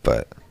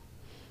 but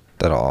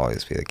that'll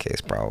always be the case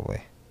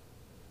probably.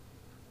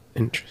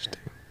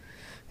 Interesting.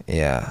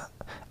 Yeah.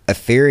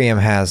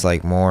 Ethereum has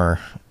like more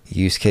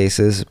use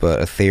cases, but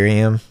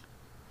Ethereum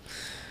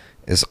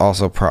is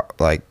also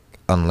like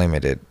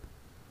unlimited.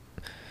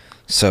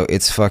 So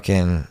it's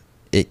fucking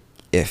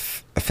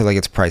if I feel like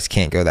its price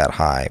can't go that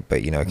high,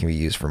 but you know it can be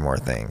used for more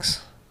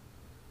things.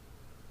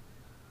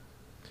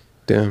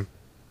 Damn.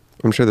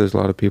 I'm sure there's a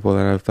lot of people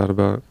that have thought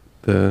about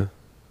the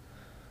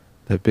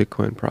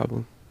Bitcoin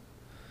problem.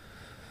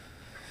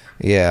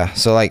 Yeah,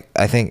 so like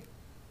I think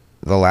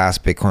the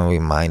last Bitcoin we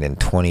mined in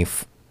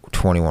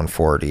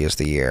 2140 is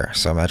the year.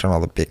 So imagine all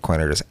the Bitcoin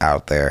are just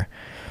out there.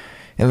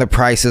 And the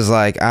price is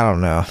like, I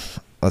don't know,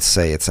 let's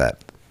say it's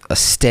at a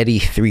steady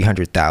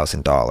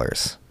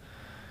 $300,000.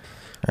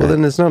 Well,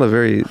 then it's not a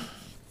very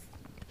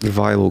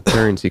viable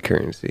currency.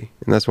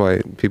 And that's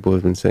why people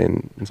have been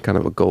saying it's kind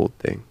of a gold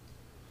thing.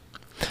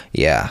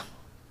 Yeah.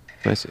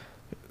 I see.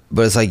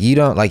 But it's like you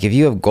don't, like if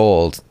you have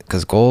gold,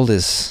 because gold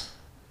is,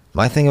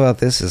 my thing about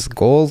this is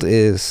gold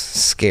is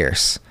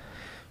scarce.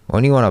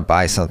 When you want to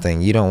buy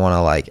something, you don't want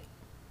to like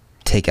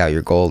take out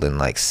your gold and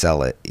like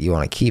sell it. You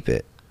want to keep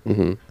it.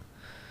 Mm-hmm.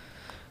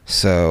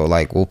 So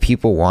like, will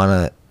people want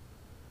to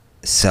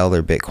sell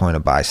their Bitcoin to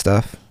buy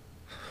stuff?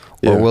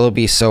 Yeah. Or will it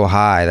be so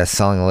high that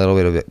selling a little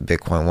bit of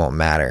Bitcoin won't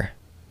matter?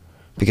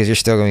 Because you're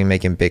still going to be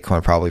making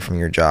Bitcoin probably from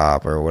your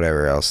job or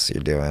whatever else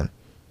you're doing,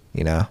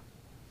 you know?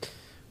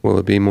 Will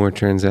it be more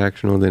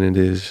transactional than it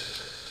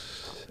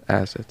is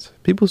assets?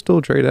 People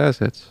still trade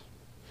assets.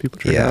 People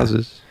trade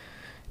houses.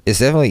 It's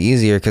definitely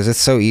easier because it's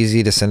so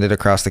easy to send it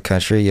across the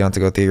country. You don't have to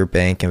go through your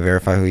bank and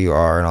verify who you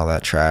are and all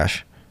that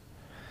trash.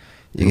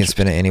 You can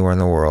spend it anywhere in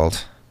the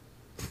world.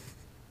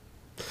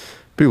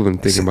 People have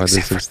been thinking about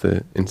this since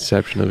the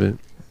inception of it.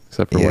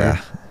 Except for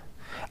where?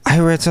 I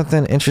read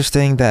something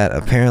interesting that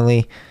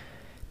apparently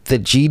the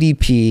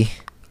GDP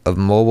of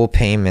mobile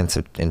payments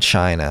in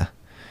China,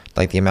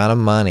 like the amount of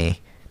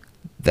money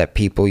that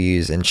people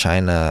use in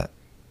China,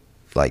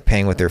 like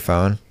paying with their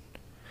phone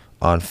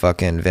on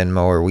fucking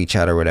Venmo or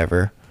WeChat or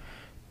whatever,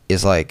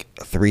 is like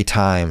 3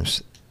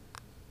 times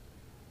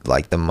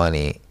like the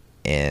money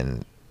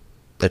in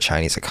the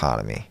Chinese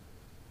economy.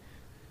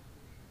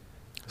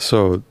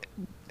 So,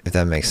 if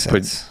that makes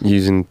sense. But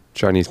using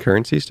Chinese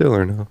currency still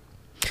or no?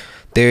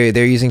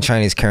 They're using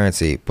Chinese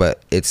currency,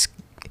 but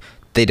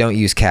they don't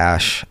use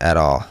cash at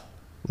all.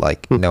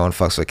 Like no one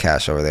fucks with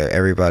cash over there.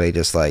 Everybody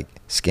just like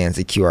scans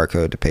the QR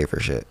code to pay for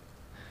shit.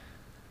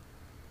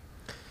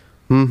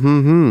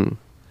 Mm-hmm.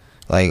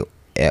 Like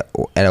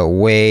at a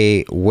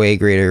way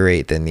greater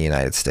rate than the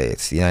United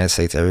States. The United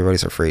States,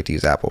 everybody's afraid to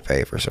use Apple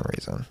Pay for some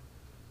reason.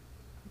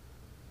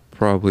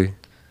 Probably.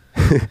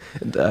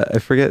 I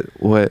forget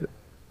what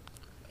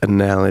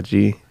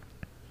analogy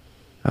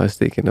I was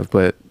thinking of,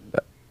 but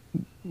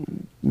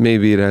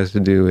maybe it has to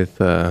do with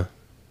I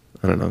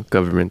don't know,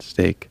 government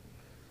stake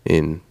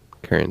in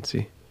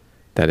currency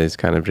that is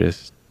kind of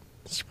just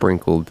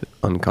sprinkled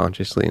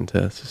unconsciously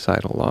into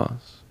societal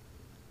laws.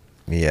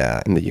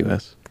 Yeah, in the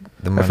U.S.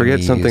 I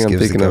forget something I'm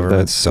thinking of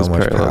that's so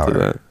much parallel power. to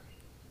that.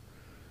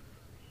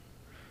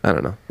 I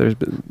don't know. There's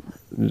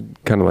been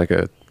kind of like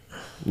a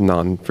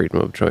non-freedom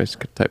of choice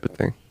type of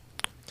thing.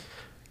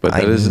 But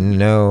that is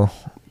know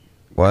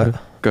what?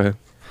 Go ahead.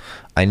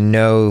 I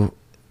know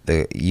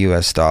the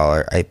U.S.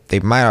 dollar. They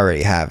might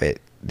already have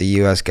it. The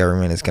U.S.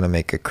 government is going to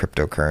make a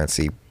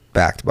cryptocurrency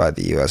backed by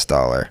the U.S.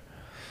 dollar,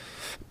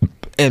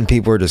 and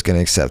people are just going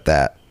to accept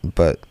that.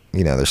 But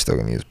you know, they're still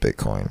going to use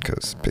Bitcoin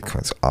because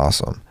Bitcoin's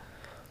awesome.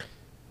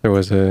 There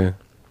was an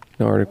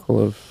article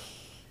of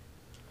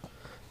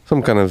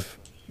some kind of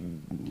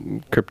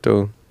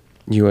crypto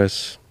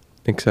U.S.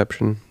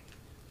 exception,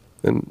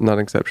 and not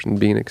exception,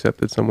 being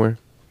accepted somewhere.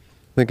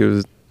 I think it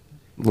was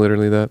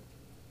literally that.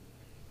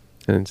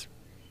 And it's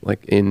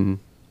like in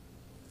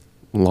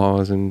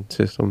laws and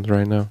systems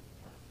right now.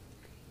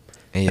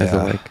 Yeah. As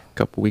of like a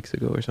couple weeks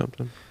ago or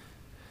something.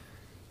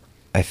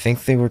 I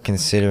think they were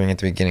considering at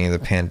the beginning of the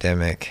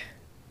pandemic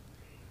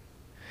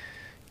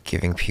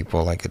giving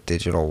people like a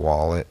digital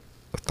wallet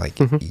with like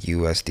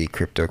USD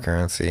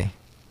cryptocurrency.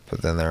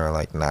 But then they were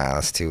like, nah,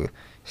 it's too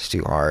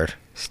hard.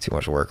 It's too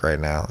much work right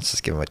now. Let's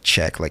just give them a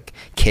check like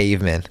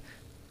cavemen.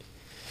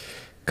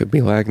 Could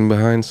be lagging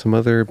behind some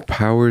other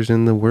powers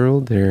in the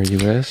world there,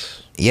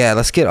 US. Yeah,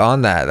 let's get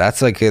on that.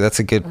 That's a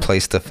good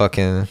place to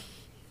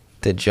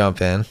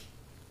jump in.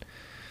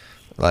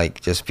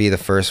 Like, just be the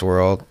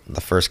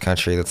first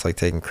country that's like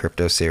taking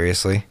crypto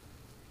seriously.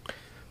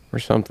 Or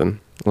something.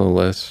 A little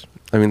less.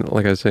 I mean,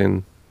 like I was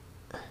saying,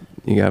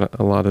 you got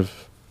a lot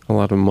of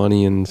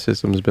money and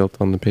systems built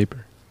on the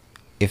paper.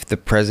 If the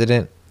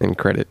president and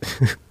credit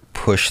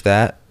push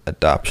that,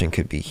 adoption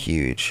could be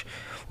huge.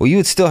 Well, you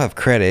would still have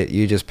credit.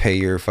 You just pay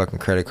your fucking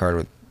credit card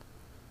with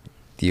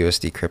the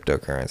USD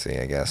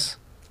cryptocurrency, I guess.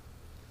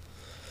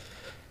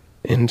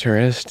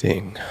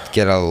 Interesting.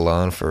 Get a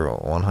loan for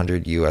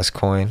 100 US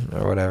coin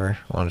or whatever,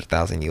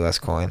 100,000 US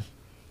coin.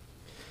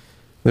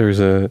 There's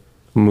a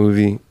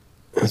movie,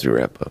 as we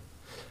wrap up,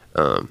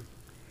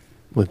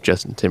 with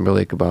Justin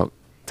Timberlake about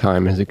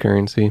time as a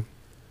currency.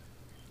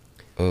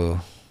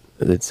 Oh,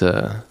 it's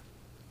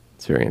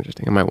very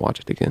interesting. I might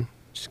watch it again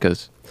just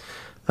because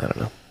I don't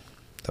know.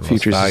 The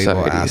future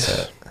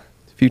societies,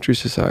 future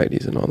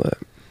societies, and all that.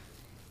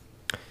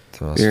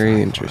 The most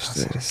very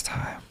interesting. This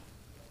time.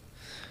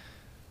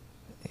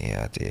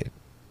 Yeah, dude.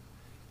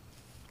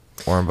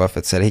 Warren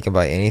Buffett said he can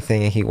buy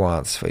anything he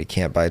wants, but he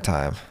can't buy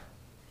time.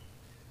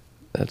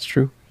 That's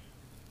true.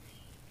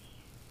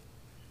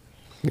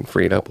 You can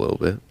free it up a little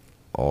bit.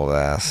 Old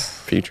ass.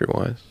 Future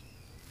wise.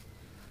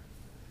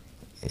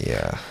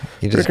 Yeah.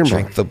 You just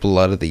drink the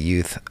blood of the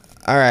youth.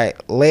 All right.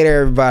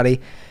 Later, everybody.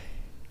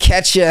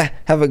 Catch ya.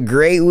 Have a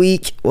great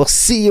week. We'll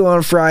see you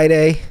on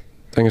Friday.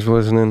 Thanks for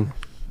listening.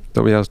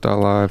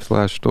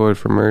 whouse.live/stored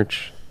for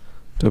merch.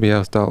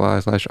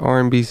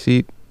 whouse.live/R&B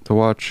seat to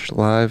watch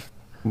live.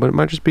 But it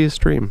might just be a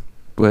stream.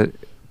 But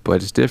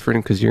it's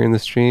different because you're in the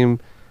stream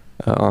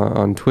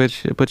on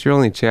Twitch, but you're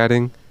only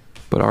chatting.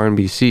 But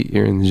R&B seat,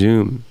 you're in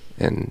Zoom,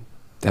 and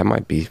that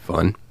might be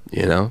fun,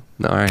 you know?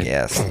 All right.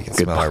 Yes, you can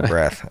smell our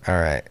breath. All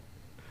right.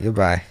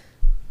 Goodbye.